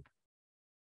working group.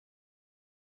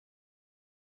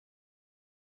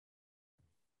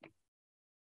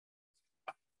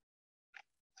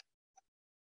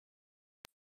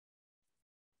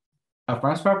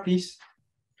 Francois, please.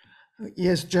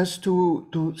 Yes, just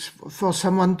for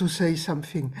someone to say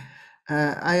something.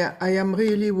 I am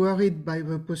really worried by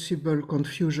the possible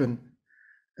confusion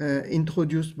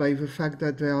introduced by the fact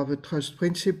that there are the trust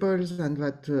principles and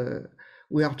that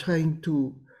we are trying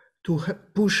to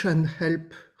push and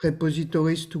help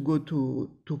repositories to go to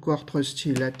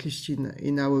CoreTrustSeal, at least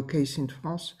in our case in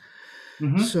France.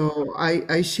 Mm-hmm. So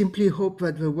I simply hope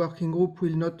that the working group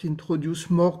will not introduce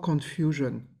more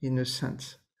confusion in a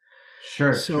sense.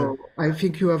 Sure. So sure. I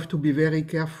think you have to be very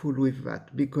careful with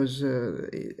that, because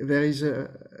there is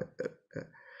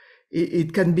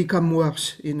it can become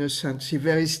worse in a sense if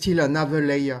there is still another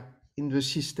layer in the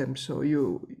system. So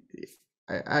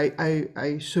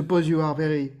I suppose you are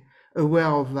very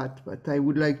aware of that, but I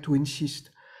would like to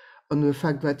insist on the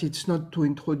fact that it's not to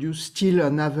introduce still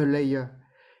another layer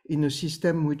in a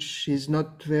system which is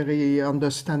not very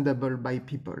understandable by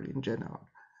people in general.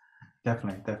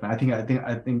 Definitely. I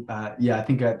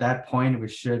think at that point we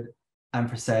should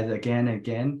emphasize again and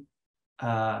again.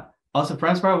 Also,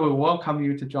 Francois, we welcome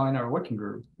you to join our working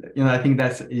group. I think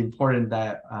that's important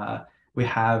that we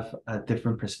have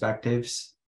different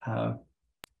perspectives.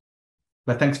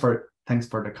 But thanks for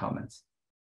the comments.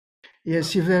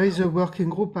 Yes, if there is a working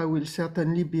group, I will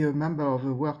certainly be a member of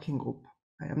a working group.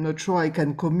 I am not sure I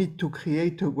can commit to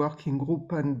create a working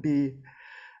group and be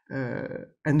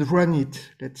and run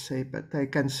it, let's say, but I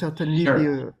can certainly be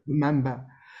a member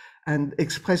and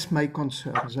express my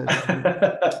concerns.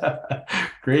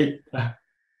 Great.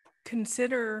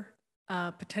 Consider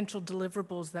potential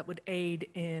deliverables that would aid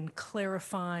in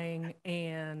clarifying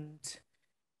and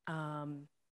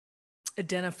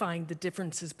identifying the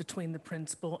differences between the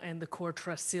principle and the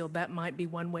CoreTrustSeal. That might be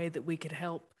one way that we could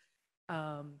help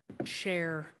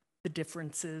share the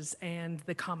differences and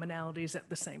the commonalities at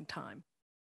the same time.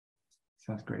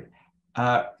 Sounds great.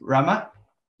 Rama?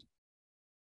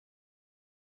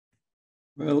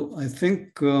 Well, I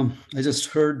think I just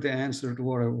heard the answer to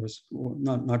what I was,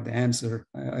 not the answer.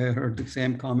 I heard the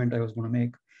same comment I was going to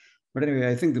make. But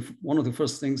anyway, I think one of the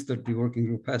first things that the working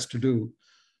group has to do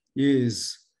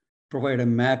is provide a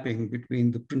mapping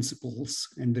between the principles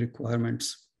and the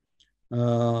requirements,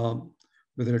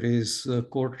 whether it is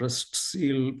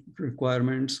CoreTrustSeal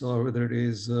requirements or whether it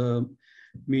is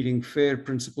meeting FAIR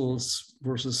principles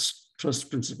versus trust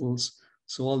principles.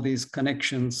 So all these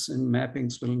connections and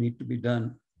mappings will need to be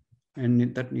done,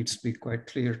 and that needs to be quite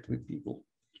clear to the people.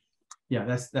 Yeah,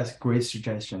 that's a great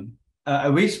suggestion. I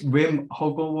wish Wim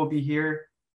Hogo will be here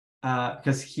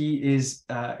because he is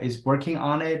working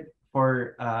on it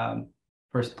for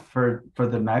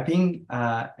the mapping,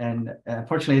 and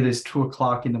unfortunately it's 2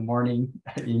 o'clock in the morning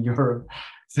in Europe.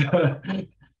 So,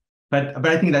 but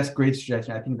I think that's a great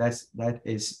suggestion. I think that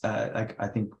is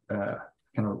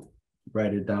kind of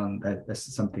write it down.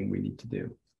 That's something we need to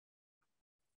do.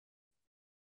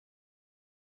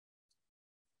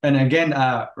 And again,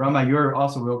 Rama, you're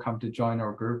also welcome to join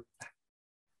our group.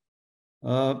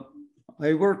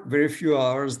 I work very few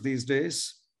hours these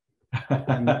days.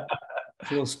 I'm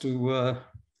close to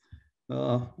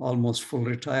almost full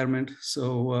retirement.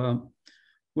 So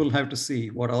we'll have to see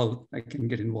what all I can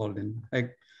get involved in.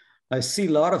 I see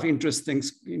a lot of interesting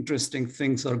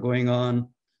things are going on,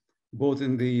 both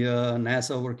in the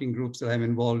NASA working groups that I'm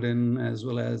involved in, as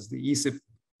well as the ESIP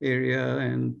area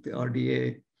and the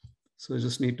RDA. So I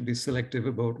just need to be selective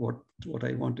about what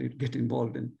I want to get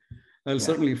involved in. I'll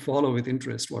certainly follow with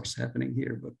interest what's happening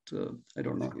here, but I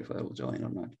don't know if I will join or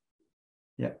not.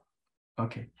 Yeah.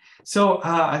 Okay. So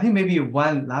I think maybe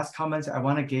one last comment. I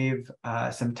want to give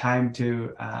some time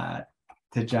to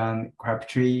John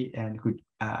Crabtree, and who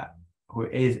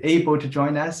is able to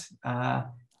join us.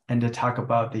 and to talk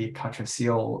about the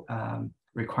CoreTrustSeal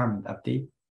requirement update.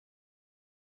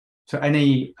 So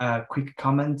any quick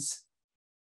comments?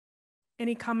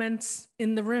 Any comments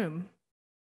in the room?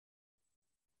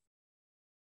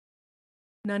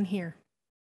 None here.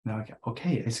 No,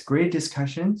 okay, it's great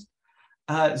discussions.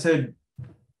 John,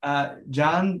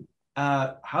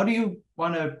 how do you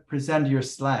want to present your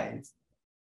slides?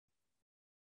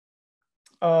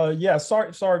 Yeah,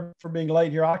 sorry for being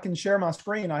late here. I can share my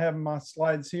screen. I have my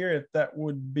slides here if that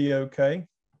would be okay.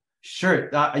 Sure.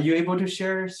 Are you able to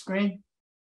share your screen?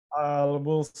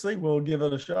 We'll see. We'll give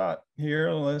it a shot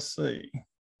here. Let's see.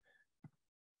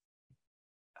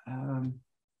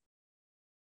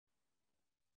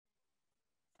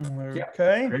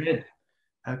 Okay. Great.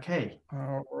 Okay.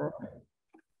 All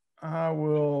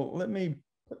right. Let me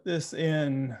put this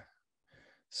in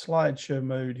slideshow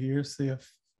mode here. See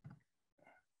if,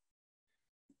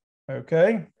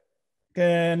 okay.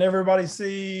 Can everybody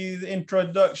see the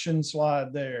introduction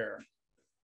slide there?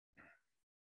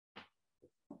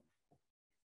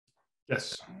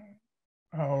 Yes.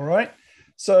 All right.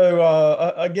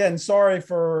 So again, sorry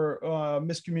for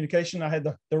miscommunication. I had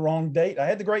the wrong date. I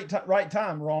had the right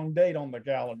time, wrong date on the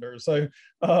calendar. So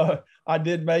I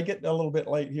did make it a little bit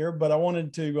late here, but I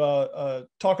wanted to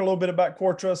talk a little bit about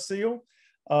CoreTrustSeal.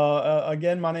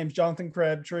 Again, my name is Jonathan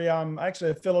Crabtree. I'm actually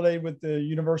affiliated with the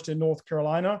University of North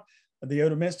Carolina, the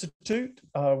Odom Institute.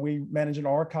 We manage an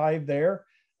archive there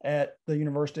at the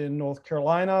University of North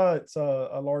Carolina. It's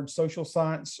a large social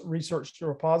science research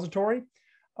repository.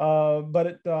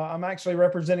 I'm actually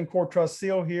representing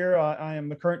CoreTrustSeal here. I am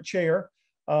the current chair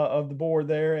of the board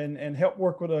there and help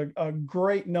work with a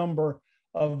great number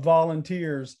of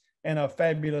volunteers and a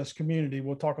fabulous community.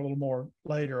 We'll talk a little more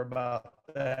later about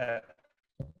that.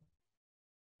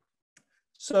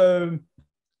 So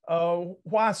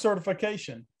why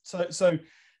certification? So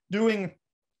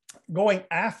going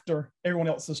after everyone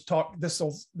else's talk, this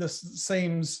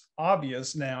seems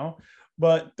obvious now.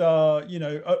 But,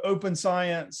 open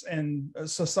science and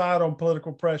societal and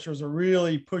political pressures are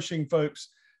really pushing folks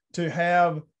to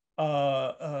have,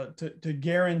 to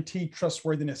guarantee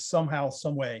trustworthiness somehow,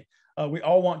 some way. We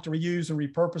all want to reuse and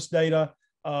repurpose data.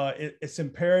 It's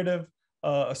imperative,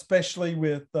 especially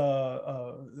with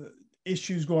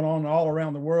issues going on all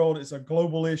around the world. It's a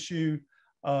global issue.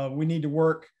 We need to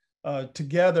work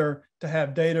together to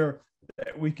have data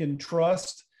that we can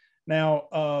trust.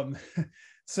 Now,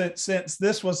 since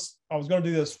this was, I was going to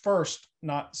do this first,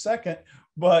 not second,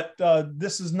 but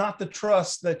this is not the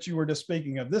trust that you were just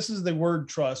speaking of. This is the word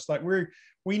trust. Like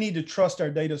we need to trust our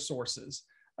data sources.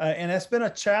 And that's been a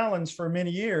challenge for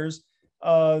many years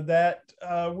that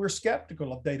we're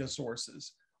skeptical of data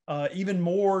sources, even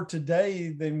more today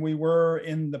than we were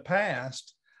in the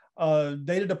past.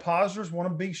 Data depositors want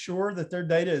to be sure that their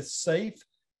data is safe,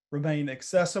 remain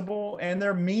accessible, and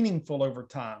they're meaningful over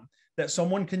time, that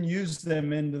someone can use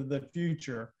them into the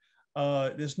future.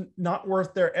 It's not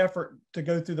worth their effort to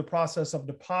go through the process of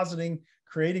depositing,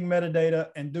 creating metadata,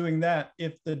 and doing that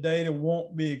if the data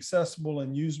won't be accessible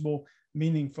and usable,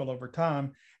 meaningful over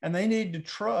time. And they need to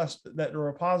trust that the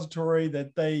repository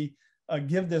that they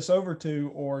give this over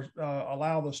to or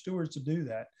allow the stewards to do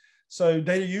that. So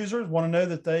data users want to know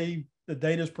that the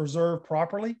data is preserved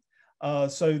properly,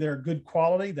 so they're good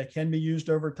quality, they can be used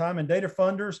over time. And data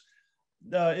funders,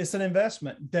 it's an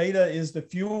investment. Data is the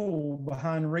fuel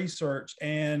behind research,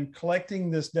 and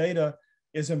collecting this data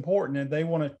is important, and they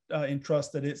want to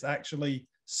entrust that it's actually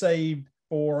saved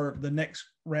for the next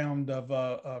round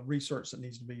of research that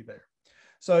needs to be there.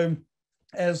 So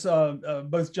as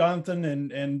both Jonathan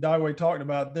and Daiwei talked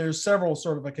about, there's several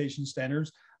certification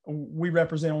standards. We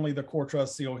represent only the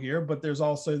CoreTrustSeal here, but there's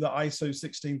also the ISO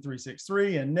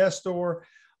 16363 and Nestor.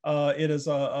 It is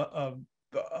a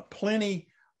plenty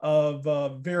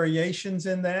of variations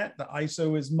in that. The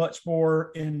ISO is much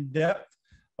more in depth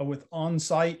with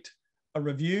on-site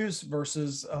reviews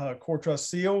versus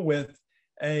CoreTrustSeal with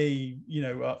a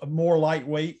more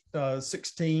lightweight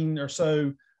 16 or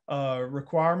so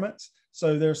requirements.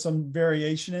 So there's some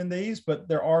variation in these, but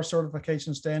there are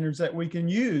certification standards that we can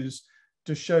use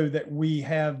to show that we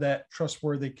have that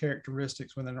trustworthy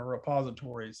characteristics within our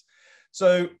repositories.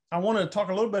 So I want to talk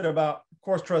a little bit about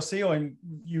CoreTrustSeal, and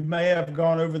you may have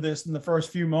gone over this in the first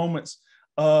few moments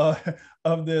of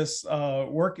this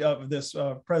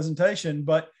presentation,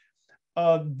 but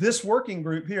this working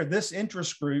group here, this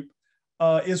interest group,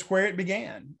 is where it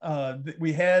began.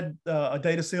 We had a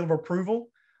data seal of approval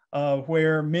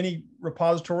where many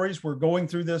repositories were going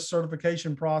through this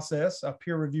certification process, a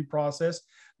peer review process.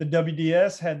 The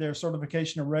WDS had their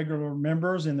certification of regular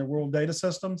members in their world data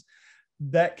systems.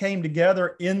 that came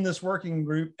together in this working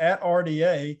group at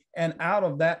RDA, and out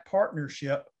of that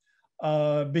partnership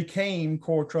became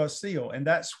CoreTrustSeal. And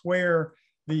that's where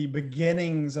the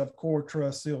beginnings of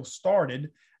CoreTrustSeal started.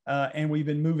 And we've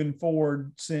been moving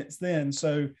forward since then.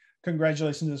 So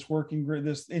congratulations to this working group,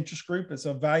 this interest group. It's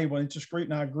a valuable interest group.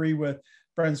 And I agree with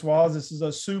Francois, this is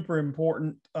a super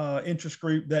important interest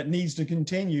group that needs to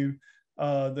continue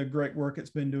the great work it's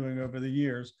been doing over the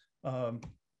years.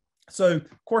 So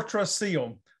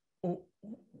CoreTrustSeal,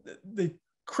 the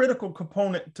critical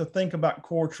component to think about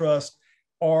CoreTrust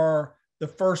are the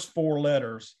first four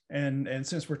letters. And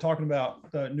since we're talking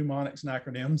about mnemonics and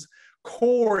acronyms,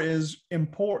 core is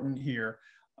important here.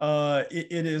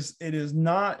 It is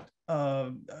not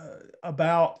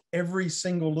about every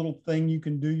single little thing you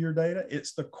can do your data.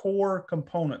 It's the core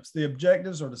components. The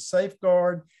objectives are to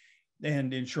safeguard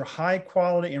and ensure high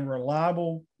quality and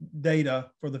reliable data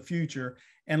for the future,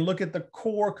 and look at the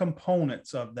core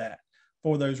components of that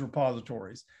for those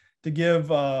repositories, to give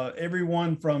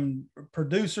everyone from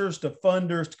producers to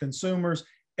funders to consumers,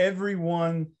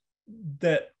 everyone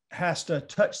that has to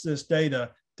touch this data,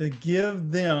 to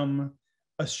give them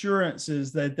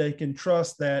assurances that they can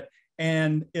trust that.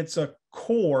 And it's a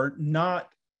core,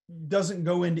 doesn't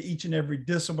go into each and every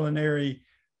disciplinary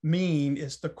mean.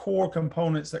 It's the core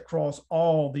components that cross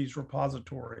all these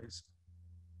repositories.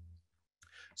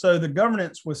 So the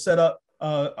governance was set up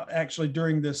actually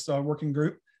during this working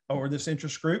group, or this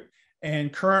interest group.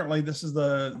 And currently this is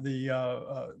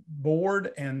the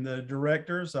board and the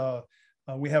directors.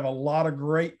 We have a lot of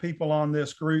great people on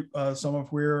this group, some of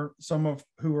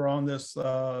who are on this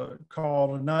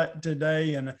call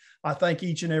today. And I thank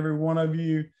each and every one of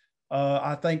you.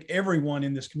 I thank everyone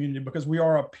in this community, because we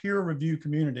are a peer review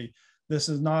community. This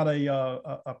is not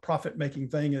a profit-making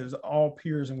thing. It is all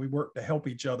peers, and we work to help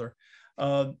each other.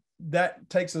 That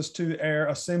takes us to our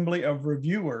assembly of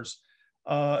reviewers.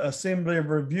 Assembly of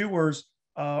reviewers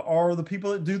are the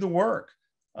people that do the work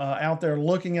out there,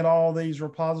 looking at all these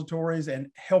repositories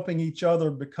and helping each other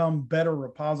become better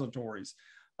repositories.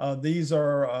 These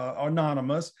are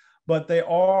anonymous, but they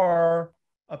are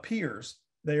peers.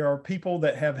 They are people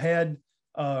that have had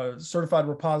certified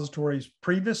repositories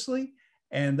previously,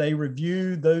 and they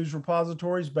review those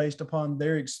repositories based upon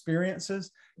their experiences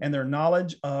and their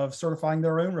knowledge of certifying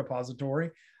their own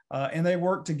repository. And they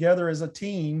work together as a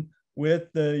team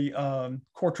with the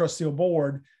CoreTrustSeal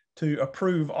board to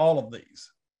approve all of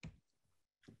these.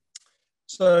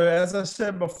 So as I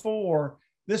said before,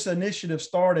 this initiative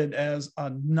started as a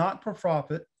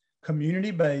not-for-profit,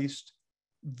 community-based,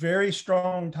 very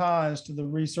strong ties to the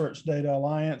Research Data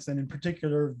Alliance, and in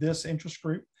particular, this interest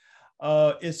group.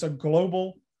 It's a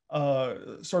global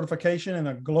certification and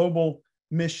a global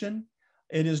mission.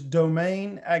 It is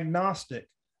domain agnostic.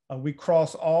 We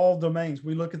cross all domains.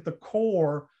 We look at the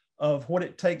core of what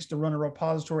it takes to run a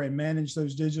repository and manage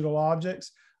those digital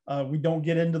objects. We don't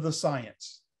get into the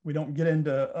science. We don't get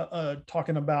into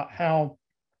talking about how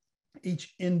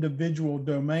each individual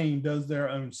domain does their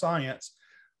own science.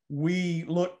 We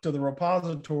look to the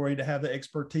repository to have the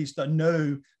expertise to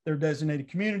know their designated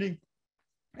community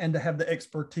and to have the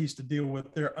expertise to deal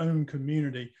with their own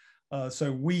community.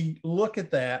 So we look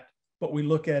at that, but we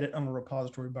look at it on a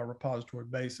repository by repository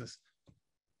basis.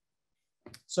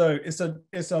 So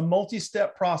it's a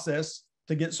multi-step process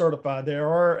to get certified. There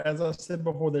are, as I said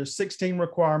before, there's 16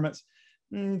 requirements.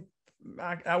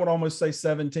 I would almost say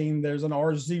 17. There's an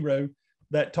R0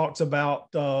 that talks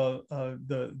about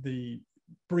the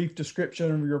brief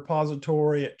description of your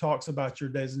repository. It talks about your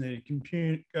designated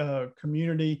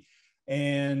community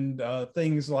and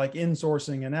things like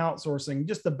insourcing and outsourcing,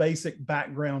 just the basic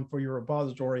background for your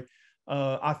repository.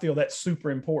 I feel that's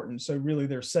super important. So really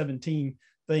there's 17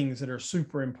 things that are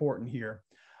super important here.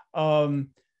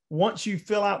 Once you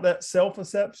fill out that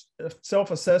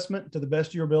self-assessment to the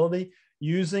best of your ability,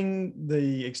 using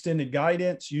the extended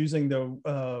guidance, using the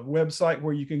website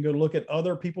where you can go look at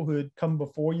other people who had come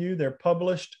before you, they're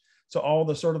published. So all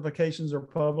the certifications are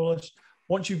published.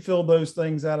 Once you fill those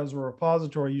things out as a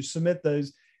repository, you submit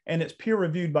those, and it's peer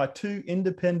reviewed by 2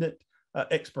 independent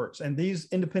experts. And these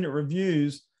independent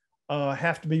reviews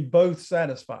have to be both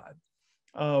satisfied.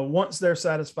 Once they're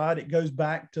satisfied, it goes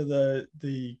back to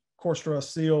the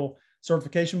CoreTrustSeal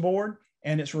certification board,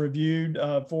 and it's reviewed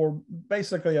for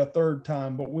basically a 3rd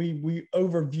time, but we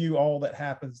overview all that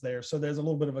happens there. So there's a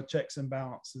little bit of a checks and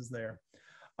balances there.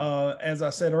 As I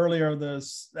said earlier, the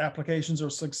applications are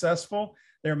successful.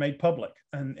 They're made public,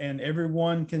 and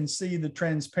everyone can see the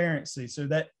transparency. So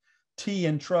that T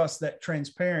in trust, that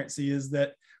transparency, is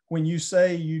that when you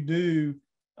say you do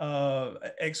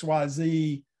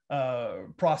XYZ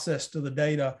process to the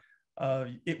data,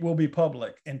 it will be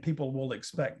public and people will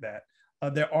expect that.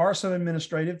 There are some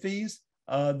administrative fees.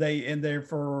 They're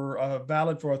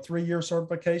valid for a 3-year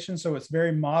certification. So it's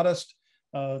very modest,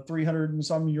 300 and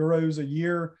some euros a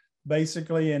year,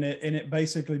 basically. And it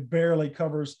basically barely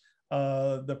covers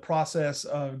the process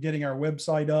of getting our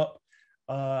website up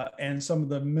and some of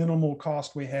the minimal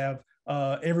cost we have.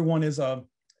 Everyone is a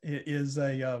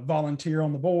volunteer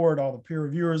on the board. All the peer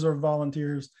reviewers are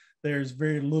volunteers. There's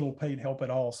very little paid help at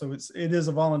all. So it is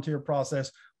a volunteer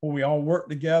process where we all work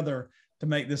together to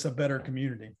make this a better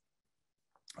community.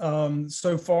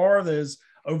 So far, there's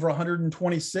over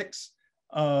 126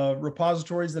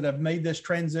 repositories that have made this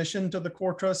transition to the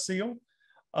CoreTrustSeal.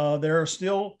 There are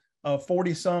still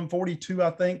 42,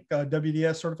 I think,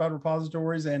 WDS certified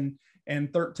repositories and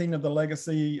 13 of the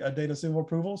legacy data seal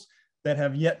approvals that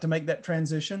have yet to make that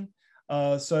transition.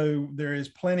 So there is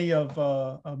plenty of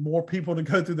more people to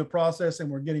go through the process,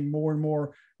 and we're getting more and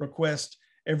more requests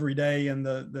every day, and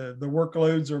the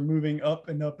workloads are moving up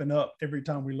and up and up every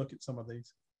time we look at some of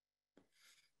these.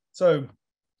 So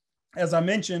as I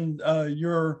mentioned,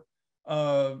 your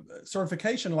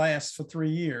certification lasts for 3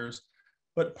 years,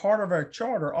 but part of our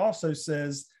charter also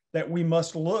says that we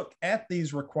must look at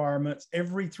these requirements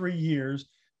every 3 years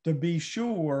to be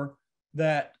sure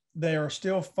that they are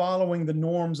still following the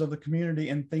norms of the community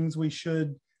and things we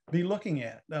should be looking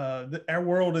at. Our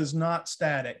world is not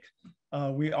static.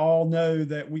 We all know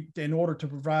that in order to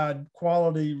provide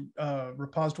quality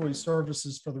repository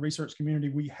services for the research community,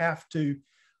 we have to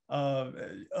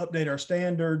update our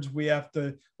standards. We have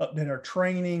to update our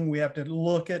training. We have to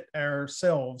look at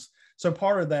ourselves. So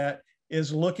part of that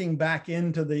is looking back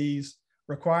into these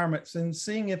requirements and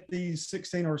seeing if these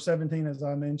 16 or 17, as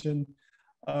I mentioned,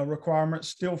 requirements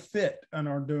still fit and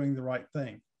are doing the right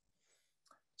thing.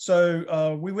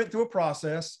 So we went through a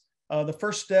process. The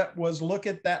first step was look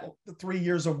at that 3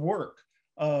 years of work.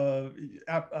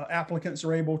 Applicants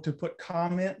are able to put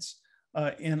comments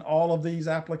in all of these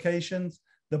applications.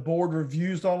 The board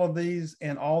reviews all of these,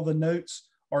 and all the notes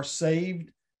are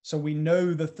saved. So we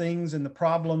know the things and the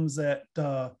problems that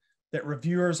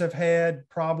reviewers have had,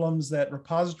 problems that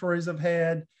repositories have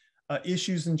had,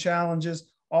 issues and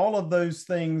challenges. All of those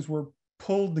things were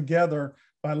pulled together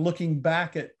by looking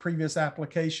back at previous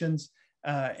applications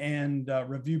and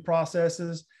review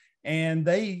processes. And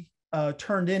they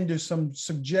turned into some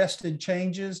suggested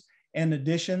changes and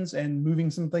additions and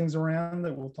moving some things around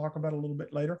that we'll talk about a little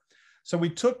bit later. So we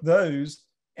took those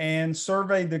and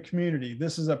surveyed the community.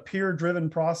 This is a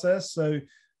peer-driven process. So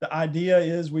the idea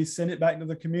is we send it back to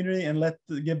the community and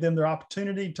give them their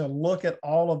opportunity to look at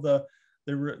all of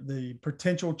the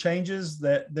potential changes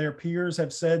that their peers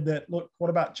have said that, look, what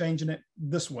about changing it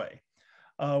this way?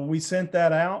 We sent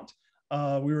that out.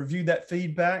 We reviewed that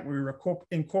feedback. We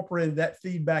incorporated that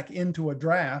feedback into a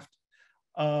draft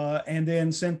and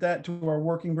then sent that to our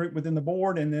working group within the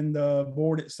board, and then the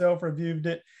board itself reviewed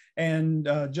it. And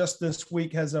just this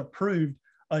week has approved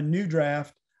a new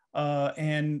draft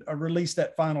and released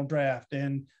that final draft.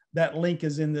 And that link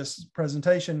is in this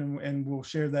presentation, and we'll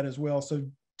share that as well. So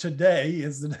today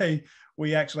is the day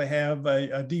we actually have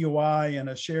a DOI and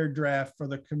a shared draft for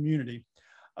the community.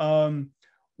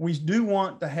 We do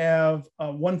want to have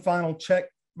one final check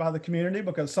by the community,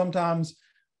 because sometimes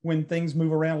when things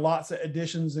move around, lots of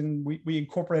additions, and we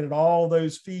incorporated all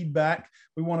those feedback,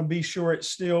 we want to be sure it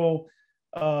still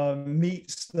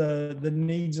meets the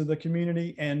needs of the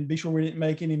community and be sure we didn't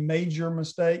make any major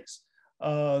mistakes.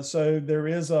 So there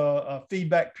is a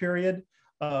feedback period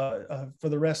for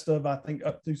the rest of, I think,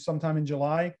 up to sometime in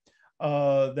July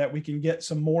that we can get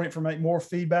some more information, more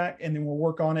feedback, and then we'll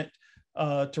work on it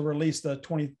to release the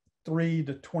 23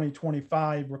 to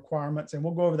 2025 requirements. And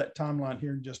we'll go over that timeline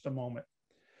here in just a moment.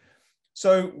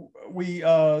 So we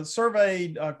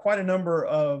surveyed quite a number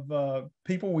of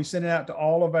people. We sent it out to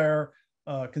all of our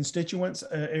constituents,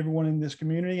 everyone in this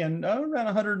community, and around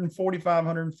 145,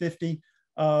 150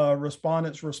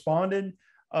 respondents responded.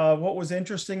 What was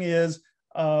interesting is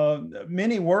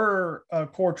many were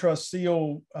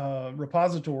CoreTrustSeal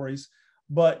repositories,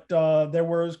 but there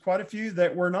was quite a few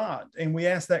that were not. And we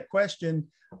asked that question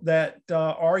that,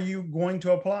 are you going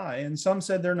to apply? And some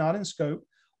said they're not in scope.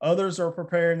 Others are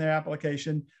preparing their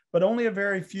application, but only a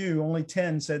very few, only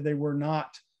 10 said they were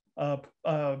not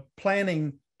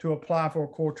planning to apply for a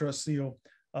CoreTrustSeal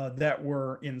that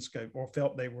were in scope or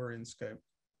felt they were in scope.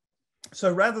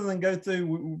 So rather than go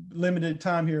through limited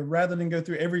time here, rather than go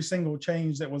through every single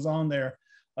change that was on there,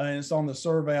 and it's on the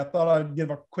survey, I thought I'd give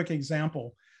a quick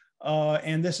example.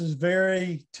 And this is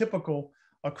very typical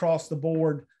across the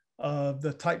board of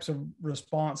the types of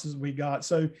responses we got.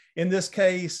 So in this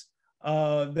case,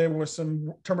 There was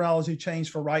some terminology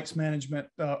change for rights management,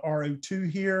 RO2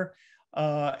 here.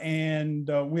 And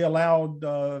we allowed,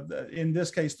 in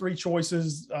this case, 3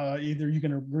 choices. Either you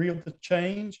can agree with the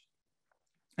change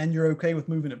and you're okay with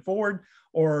moving it forward,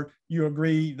 or you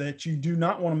agree that you do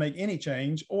not want to make any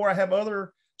change, or I have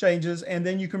other changes, and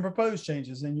then you can propose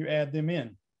changes and you add them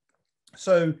in.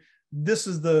 So this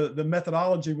is the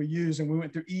methodology we use, and we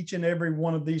went through each and every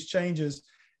one of these changes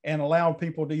and allowed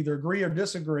people to either agree or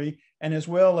disagree, and as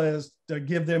well as to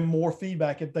give them more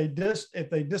feedback. If they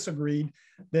disagreed,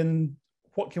 then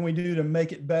what can we do to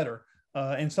make it better?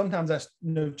 And sometimes that's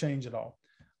no change at all.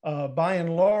 By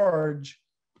and large,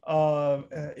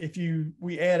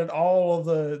 we added all of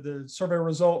the survey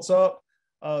results up,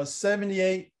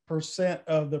 78%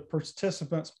 of the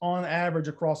participants on average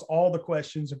across all the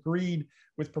questions agreed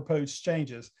with proposed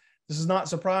changes. This is not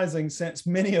surprising, since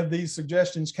many of these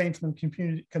suggestions came from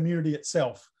the community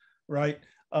itself, right?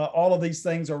 All of these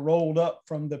things are rolled up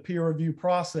from the peer review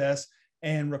process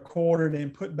and recorded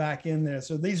and put back in there.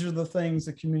 So these are the things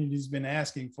the community's been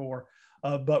asking for,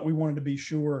 but we wanted to be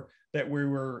sure that we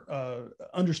were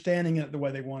understanding it the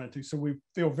way they wanted to. So we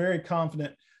feel very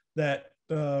confident that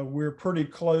we're pretty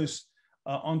close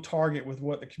on target with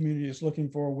what the community is looking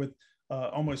for, with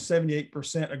almost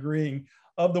 78% agreeing.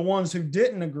 Of the ones who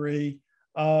didn't agree,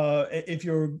 if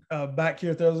you're back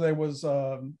here, there was,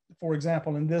 for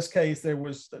example, in this case, there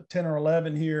was 10 or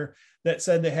 11 here that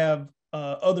said they have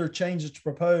other changes to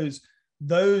propose.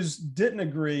 Those didn't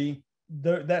agree.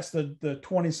 That's the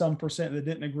 20-some% that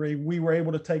didn't agree. We were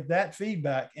able to take that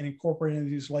feedback and incorporate into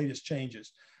these latest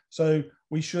changes. So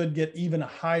we should get even a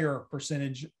higher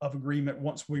percentage of agreement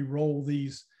once we roll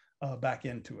these back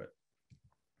into it.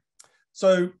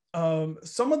 So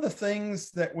some of the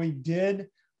things that we did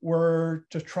were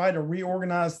to try to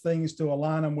reorganize things to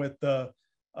align them with the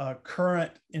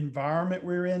current environment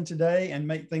we're in today and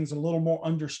make things a little more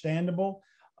understandable.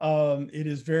 It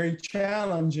is very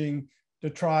challenging to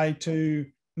try to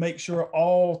make sure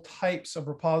all types of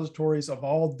repositories of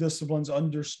all disciplines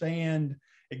understand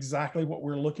exactly what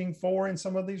we're looking for in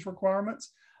some of these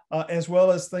requirements, as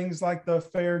well as things like the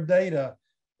fair data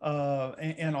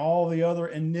and all the other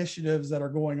initiatives that are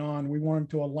going on. We wanted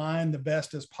to align the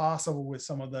best as possible with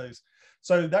some of those.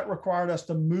 So that required us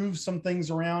to move some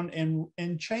things around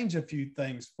and change a few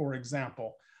things. For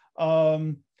example,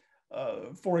 in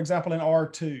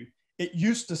R2, it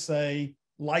used to say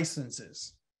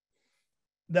licenses.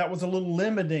 That was a little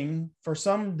limiting for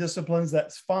some disciplines.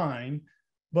 That's fine,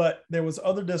 but there was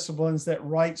other disciplines that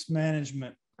rights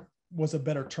management was a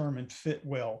better term and fit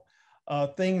well.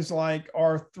 Things like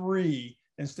R3,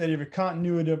 instead of a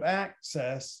continuity of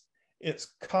access,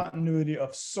 it's continuity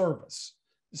of service.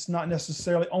 It's not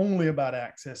necessarily only about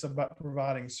access, about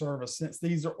providing service, since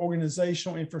these are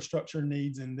organizational infrastructure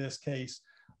needs in this case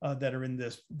that are in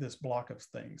this block of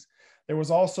things. There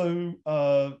was also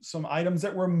some items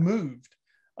that were moved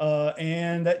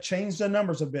and that changed the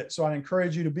numbers a bit. So I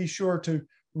encourage you to be sure to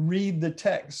read the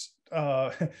text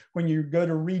when you go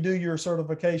to redo your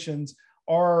certifications.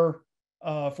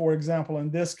 For example,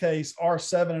 in this case,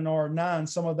 R7 and R9,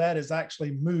 some of that is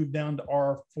actually moved down to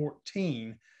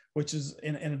R14, which is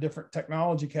in a different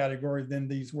technology category than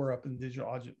these were up in digital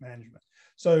object management.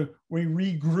 So we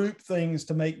regroup things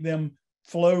to make them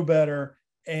flow better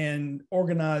and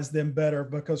organize them better,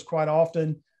 because quite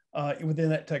often within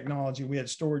that technology, we had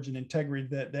storage and integrity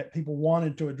that people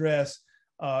wanted to address.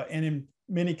 And in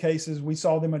many cases, we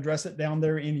saw them address it down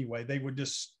there anyway. They would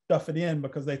just stuff it in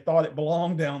because they thought it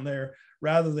belonged down there,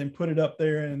 rather than put it up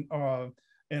there in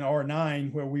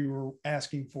R9 where we were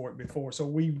asking for it before. So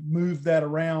we moved that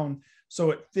around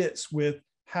so it fits with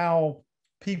how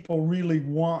people really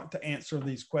want to answer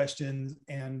these questions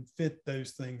and fit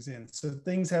those things in. So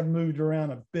things have moved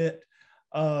around a bit.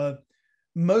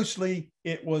 Mostly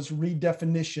it was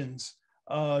redefinitions,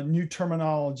 new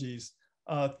terminologies,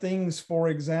 things, for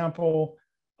example,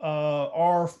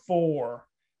 R4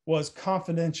 was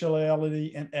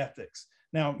confidentiality and ethics.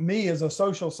 Now, me as a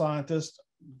social scientist,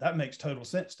 that makes total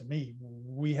sense to me.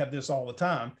 We have this all the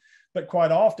time. But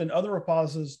quite often other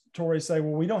repositories say,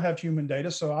 well, we don't have human data,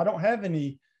 so I don't have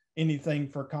anything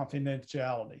for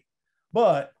confidentiality.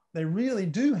 But they really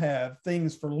do have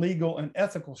things for legal and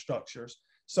ethical structures.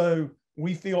 So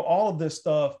we feel all of this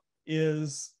stuff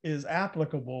is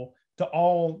applicable to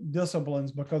all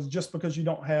disciplines, because just because you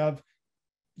don't have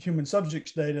human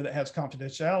subjects data that has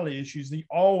confidentiality issues, you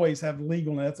always have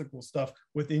legal and ethical stuff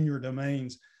within your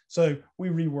domains. So we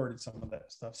reworded some of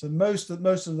that stuff. So most of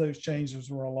those changes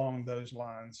were along those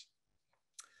lines.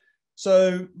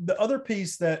 So the other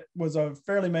piece that was a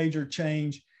fairly major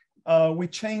change, we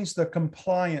changed the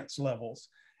compliance levels.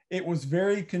 it was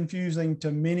very confusing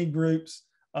to many groups.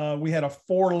 We had a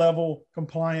 4-level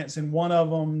compliance and one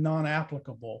of them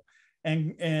non-applicable.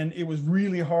 And it was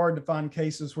really hard to find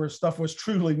cases where stuff was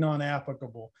truly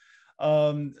non-applicable.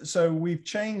 So we've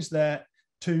changed that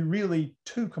to really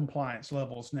 2 compliance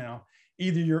levels now.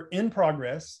 Either you're in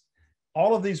progress,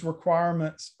 all of these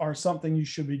requirements are something you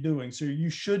should be doing. So you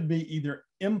should be either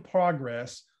in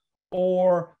progress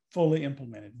or fully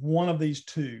implemented, one of these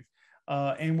 2.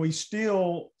 And we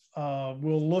still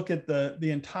will look at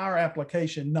the entire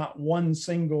application, not one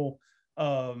single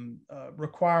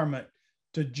requirement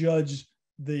to judge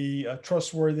the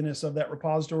trustworthiness of that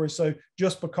repository. So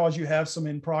just because you have some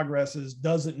in progresses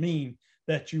doesn't mean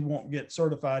that you won't get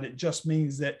certified. It just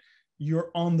means that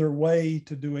you're on their way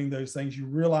to doing those things. You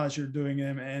realize you're doing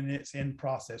them and it's in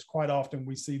process. Quite often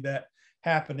we see that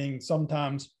happening.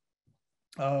 Sometimes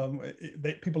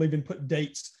people even put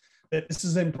dates that this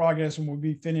is in progress and will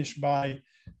be finished by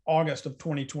August of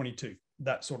 2022,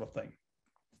 that sort of thing.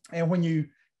 And when you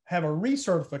have a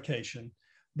recertification,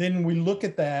 then we look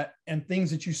at that and things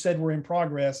that you said were in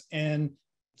progress and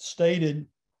stated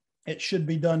it should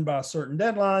be done by a certain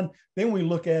deadline. Then we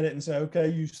look at it and say, okay,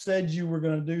 you said you were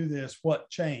going to do this, what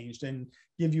changed? And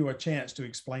give you a chance to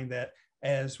explain that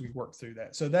as we work through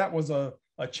that. So that was a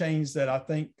change that I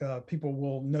think people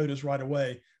will notice right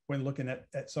away when looking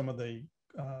at some of the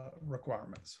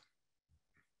requirements.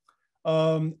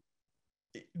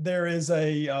 There is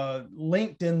a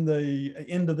linked in the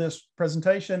end of this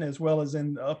presentation, as well as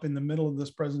up in the middle of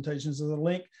this presentation is a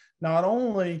link not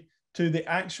only to the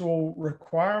actual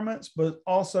requirements, but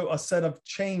also a set of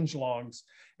change logs.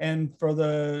 And for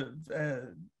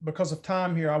because of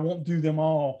time here, I won't do them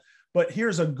all, but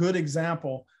here's a good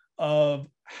example of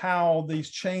how these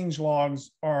change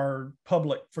logs are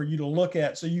public for you to look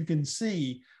at so you can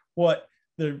see what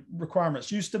the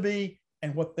requirements used to be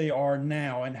and what they are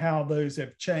now and how those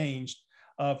have changed.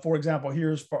 For example,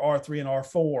 here's for R3 and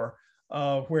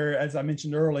R4, where, as I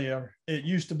mentioned earlier, it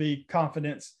used to be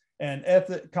confidentiality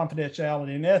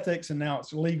and ethics, and now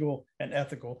it's legal and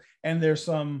ethical. And there's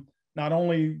some, not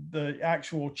only the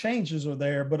actual changes are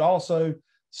there, but also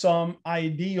some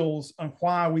ideals on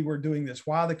why we were doing this,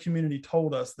 why the community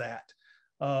told us that.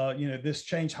 This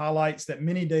change highlights that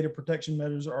many data protection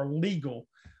measures are legal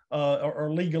or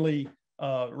legally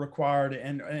required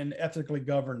and ethically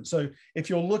governed. So if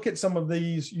you'll look at some of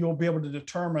these, you'll be able to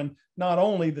determine not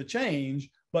only the change,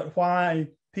 but why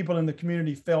people in the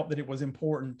community felt that it was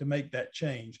important to make that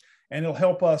change. And it'll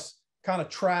help us kind of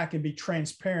track and be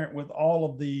transparent with all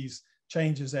of these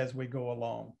changes as we go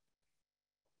along.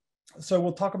 So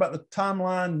we'll talk about the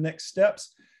timeline, next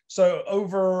steps. So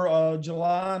over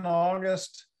July and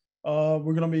August,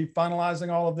 we're going to be finalizing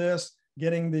all of this,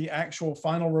 getting the actual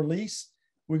final release.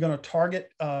 We're going to target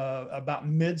about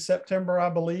mid-September, I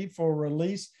believe, for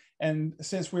release. And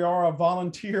since we are a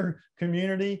volunteer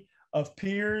community of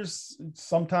peers,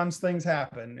 sometimes things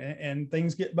happen and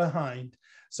things get behind.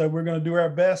 So we're going to do our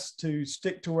best to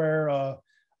stick to our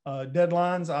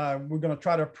deadlines. We're going to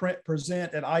try to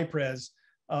present at IPRES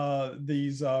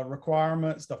these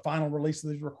requirements, the final release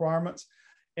of these requirements,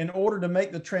 in order to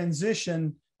make the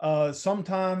transition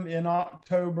sometime in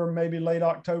October, maybe late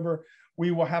October.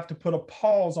 We will have to put a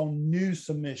pause on new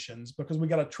submissions because we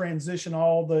got to transition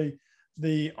all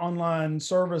the online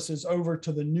services over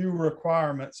to the new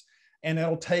requirements, and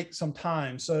it'll take some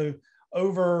time. So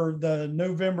over the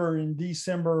November and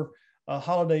December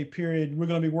holiday period, we're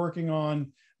going to be working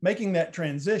on making that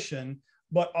transition,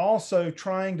 but also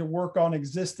trying to work on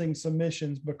existing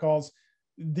submissions because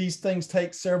these things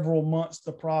take several months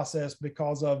to process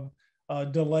because of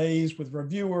delays with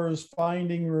reviewers,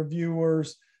 finding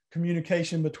reviewers,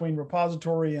 communication between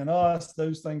repository and us.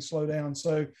 Those things slow down.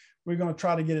 So we're going to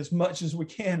try to get as much as we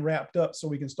can wrapped up so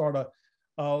we can start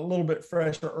a little bit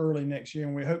fresher early next year.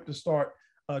 And we hope to start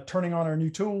turning on our new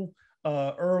tool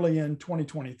early in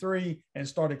 2023 and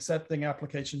start accepting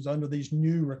applications under these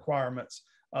new requirements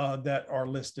that are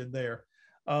listed there.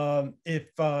 I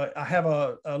have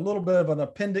a little bit of an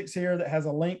appendix here that has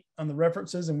a link on the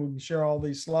references, and we can share all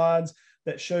these slides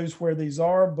that shows where these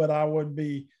are, but I would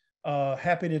be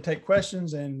happy to take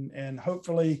questions, and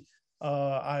hopefully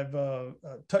I've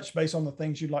touched base on the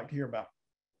things you'd like to hear about.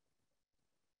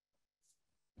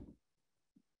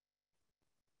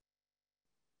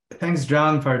 Thanks,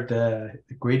 John, for the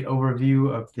great overview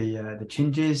of the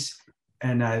changes.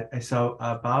 And I saw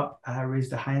Bob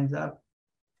raised the hands up.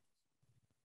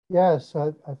 Yes,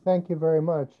 I thank you very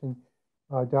much, and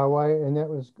Dawai, and that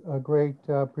was a great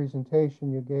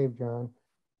presentation you gave, John.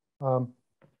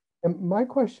 And my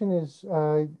question is,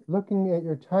 looking at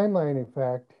your timeline, in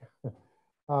fact,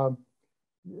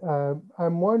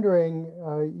 I'm wondering,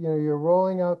 you're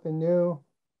rolling out the new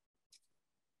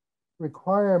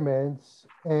requirements,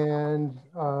 and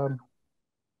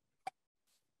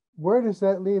where does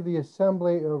that leave the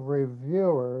assembly of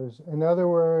reviewers? In other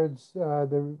words,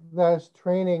 the last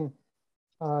training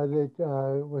that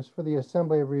was for the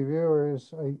assembly of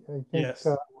reviewers, I think Yes.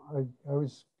 I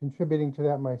was contributing to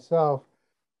that myself.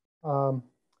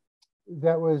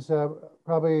 That was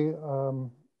probably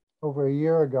over a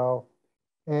year ago,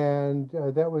 and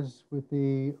that was with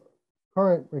the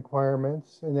current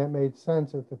requirements, and that made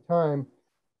sense at the time.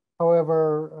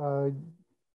 However,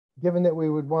 given that we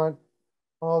would want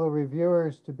all the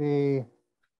reviewers to be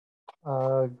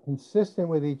consistent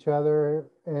with each other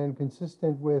and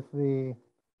consistent with the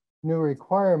new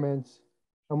requirements,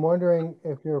 I'm wondering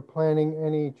if you're planning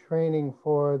any training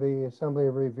for the assembly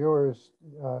of reviewers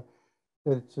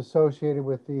that's associated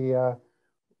with the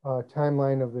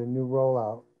timeline of the new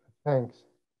rollout. Thanks.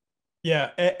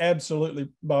 Yeah, absolutely,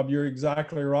 Bob. You're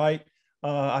exactly right.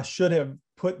 I should have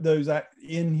put those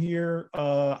in here,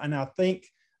 and I think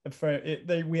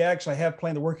we actually have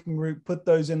planned the working group, put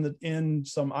those in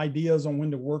some ideas on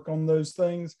when to work on those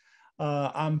things.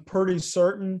 I'm pretty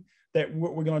certain that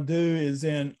what we're going to do is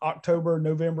in October,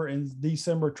 November, and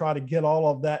December, try to get all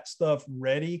of that stuff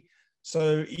ready.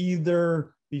 So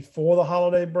either before the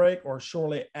holiday break or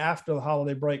shortly after the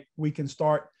holiday break, we can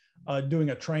start doing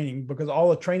a training, because all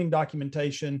the training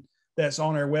documentation that's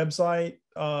on our website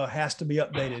has to be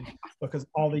updated, because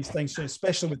all these things,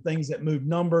 especially with things that move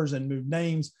numbers and move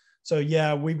names. So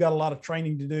yeah, we've got a lot of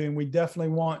training to do, and we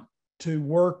definitely want to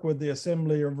work with the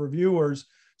assembly of reviewers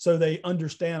so they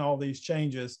understand all these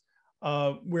changes.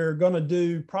 We're going to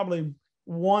do probably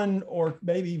one or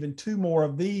maybe even two more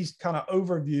of these kind of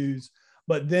overviews,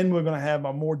 but then we're going to have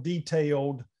a more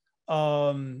detailed,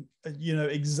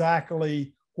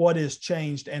 exactly what is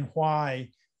changed and why.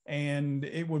 And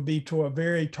it would be to a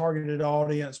very targeted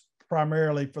audience,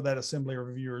 primarily for that assembly of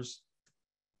reviewers.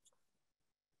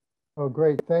 Oh,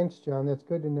 great. Thanks, John. That's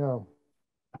good to know.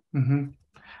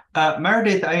 Mm-hmm.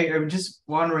 Meredith, I'm just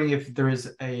wondering if there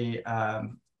is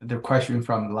the question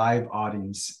from live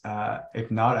audience. If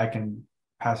not, I can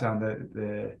pass on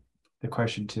the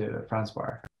question to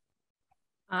Francois.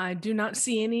 I do not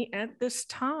see any at this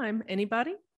time.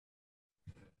 Anybody?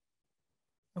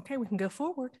 Okay, we can go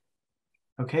forward.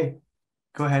 Okay,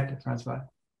 go ahead, Francois.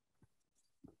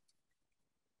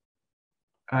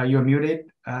 You're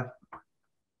muted.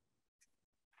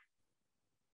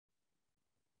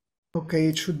 Okay,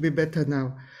 it should be better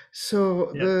now.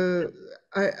 So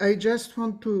I just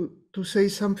want to say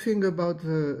something about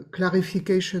the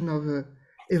clarification of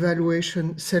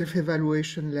evaluation,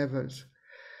 self-evaluation levels.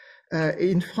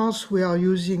 In France, we are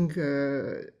using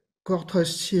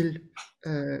CoreTrustSeal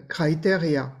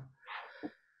criteria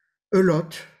a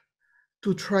lot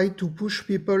to try to push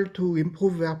people to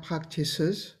improve their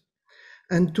practices,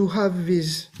 and to have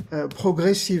these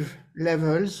progressive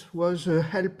levels was a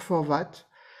help for that,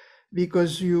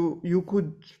 because you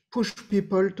could push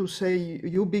people to say,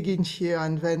 you begin here,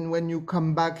 and then when you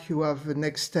come back, you have the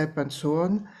next step, and so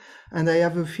on. And I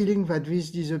have a feeling that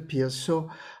this disappears. So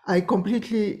I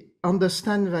completely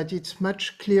understand that it's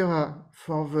much clearer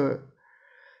for the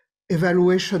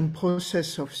evaluation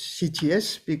process of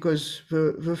CTS, because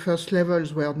the first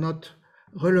levels were not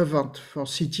relevant for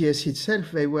CTS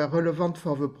itself, they were relevant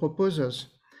for the proposers.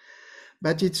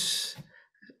 But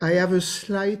I have a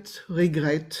slight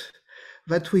regret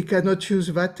that we cannot use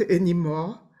that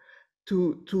anymore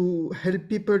to help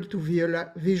people to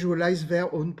visualize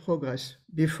their own progress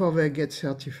before they get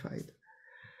certified.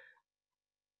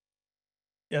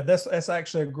 Yeah, that's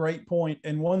actually a great point.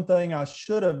 And one thing I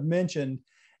should have mentioned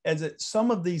is that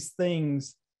some of these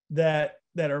things that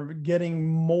are getting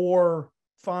more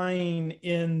fine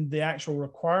in the actual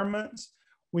requirements,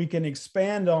 we can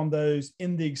expand on those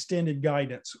in the extended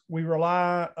guidance. We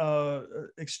rely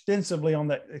extensively on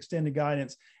that extended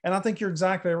guidance. And I think you're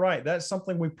exactly right. That's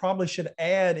something we probably should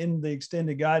add in the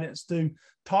extended guidance to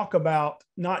talk about,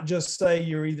 not just say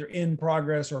you're either in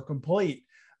progress or complete,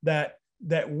 that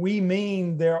we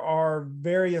mean there are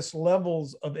various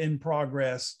levels of in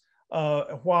progress,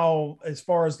 while as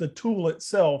far as the tool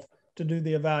itself to do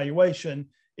the evaluation,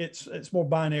 it's more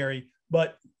binary.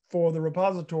 But for the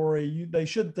repository, they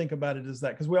should think about it as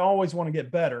that, because we always want to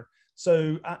get better.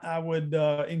 So I would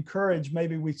encourage,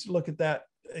 maybe we look at that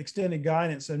extended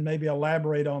guidance and maybe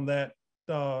elaborate on that.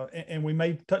 And we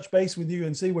may touch base with you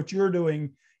and see what you're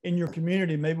doing in your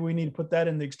community. Maybe we need to put that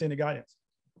in the extended guidance.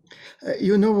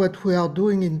 What we are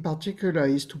doing in particular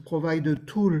is to provide a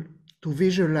tool to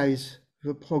visualize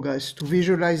the progress, to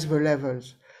visualize the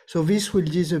levels. So this will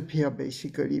disappear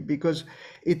basically, because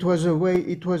it was a way,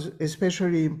 it was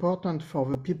especially important for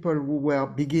the people who were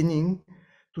beginning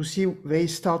to see they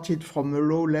started from a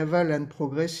low level and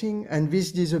progressing, and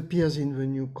this disappears in the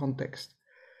new context.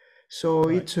 So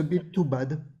Right. it's a bit too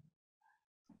bad.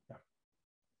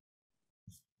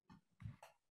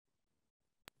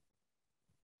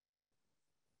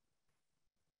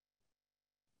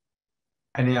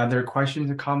 Any other questions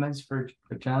or comments for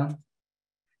John?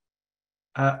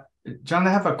 John,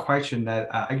 I have a question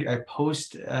that I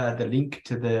post the link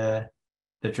to the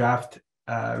draft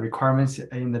requirements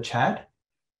in the chat.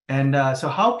 And so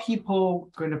how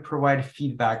people going to provide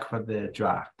feedback for the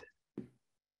draft?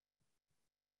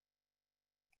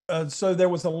 So there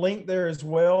was a link there as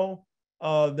well.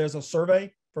 There's a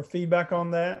survey for feedback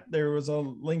on that. There was a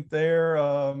link there,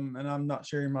 and I'm not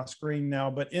sharing my screen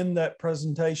now, but in that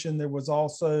presentation, there was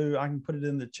also, I can put it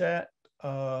in the chat.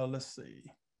 Let's see.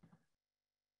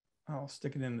 I'll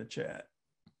stick it in the chat.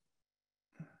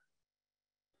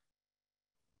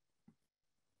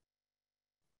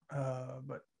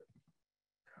 But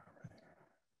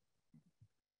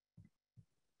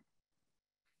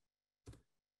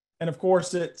and of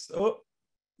course it's, oh,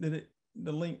 the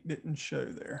link didn't show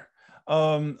there.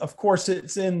 Of course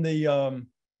it's in the on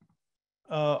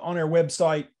our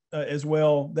website as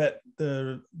well, that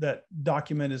that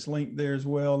document is linked there as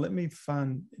well. Let me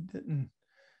find, it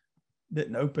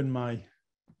didn't open my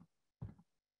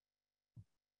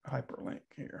hyperlink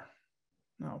here.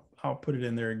 No, I'll put it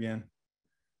in there again.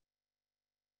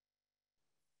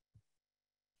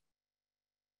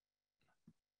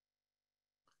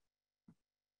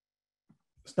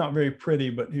 It's not very pretty,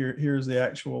 but here's the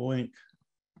actual link.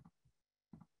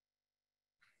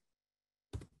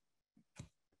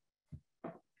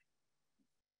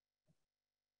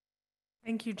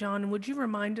 Thank you, John. Would you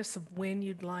remind us of when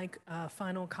you'd like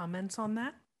final comments on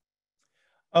that?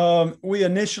 We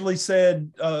initially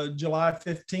said July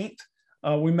 15th.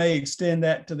 We may extend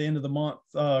that to the end of the month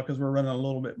because we're running a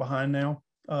little bit behind now.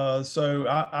 So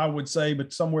I would say,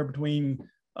 but somewhere between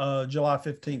July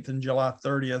 15th and July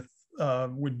 30th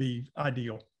would be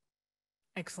ideal.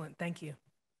 Excellent. Thank you.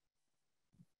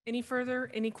 Any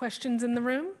questions in the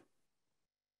room?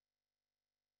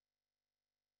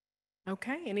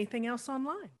 Okay. Anything else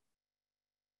online?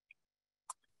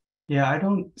 Yeah, I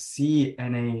don't see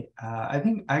any. I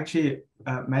think actually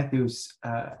Matthew's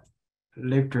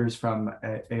lectures from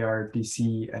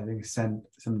ARDC, I think, sent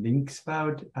some links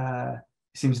about.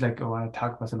 Seems like I want to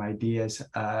talk about some ideas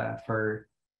for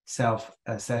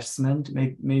self-assessment.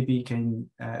 Maybe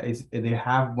can they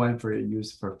have one for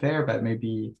use for FAIR, but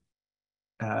maybe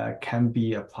can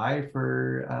be applied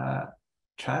for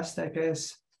trust, I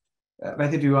guess.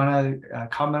 Matthew, do you want to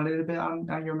comment a little bit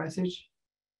on your message?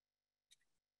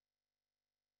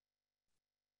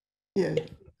 Yeah.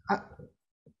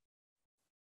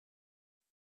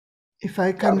 If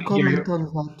I can comment on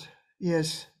that,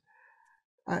 yes.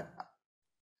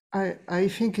 I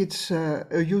think it's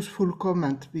a useful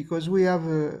comment, because we have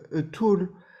a tool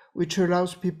which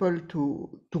allows people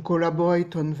to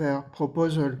collaborate on their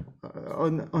proposal,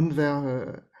 on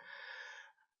their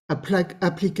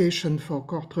application for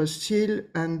CoreTrustSeal,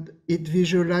 and it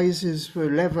visualizes the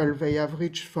level they have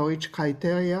reached for each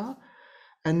criteria.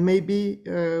 And maybe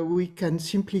we can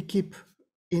simply keep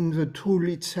in the tool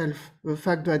itself the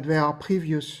fact that there are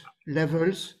previous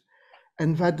levels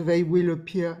and that they will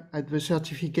appear at the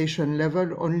certification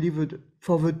level only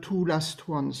for the two last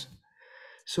ones.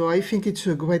 So I think it's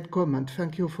a great comment.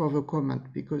 Thank you for the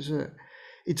comment, because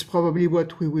it's probably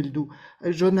what we will do.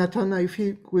 Jonathan, I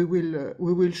think we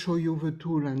will show you the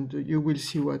tool and you will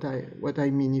see what I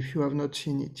mean if you have not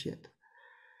seen it yet.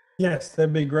 Yes,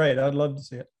 that'd be great. I'd love to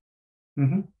see it.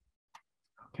 Mm-hmm.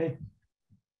 Okay.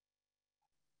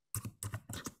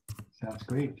 Sounds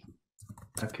great.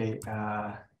 Okay.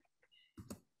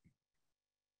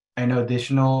 Any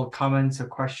additional comments or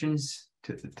questions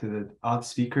to the other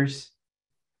speakers?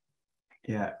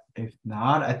 Yeah, if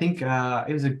not, I think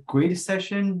it was a great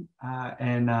session,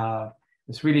 and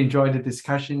just really enjoyed the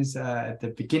discussions at the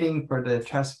beginning for the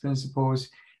trust principles,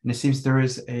 and it seems there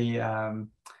is a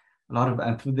lot of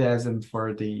enthusiasm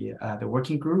for the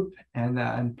working group,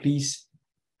 and please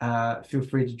feel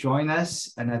free to join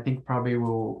us, and I think probably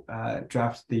we'll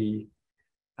draft the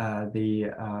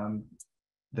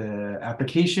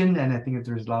application, and I think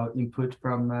there's a lot of input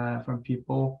from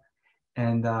people.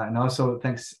 And also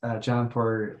thanks, John,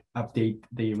 for update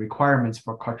the requirements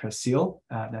for CoreTrustSeal.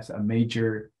 That's a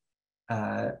major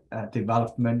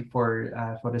development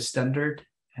for the standard,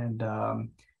 and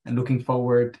looking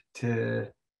forward to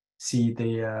see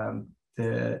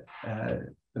the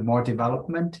more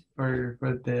development for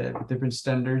the different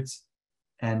standards,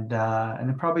 and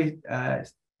then probably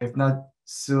if not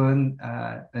soon,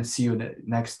 then see you in the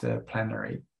next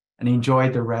plenary, and enjoy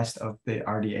the rest of the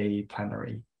RDA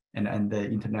plenary and the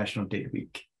International Data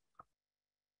Week.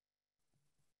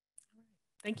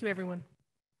 Thank you, everyone.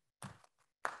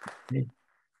 Okay.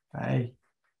 Bye.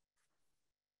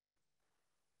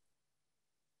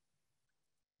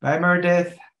 Bye,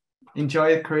 Meredith.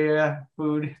 Enjoy Korea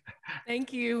food.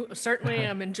 Thank you. Certainly,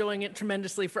 I'm enjoying it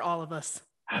tremendously for all of us.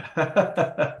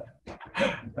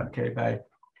 Okay, bye.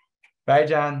 Bye,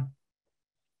 John.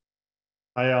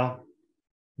 Hi, y'all.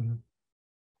 Mhm.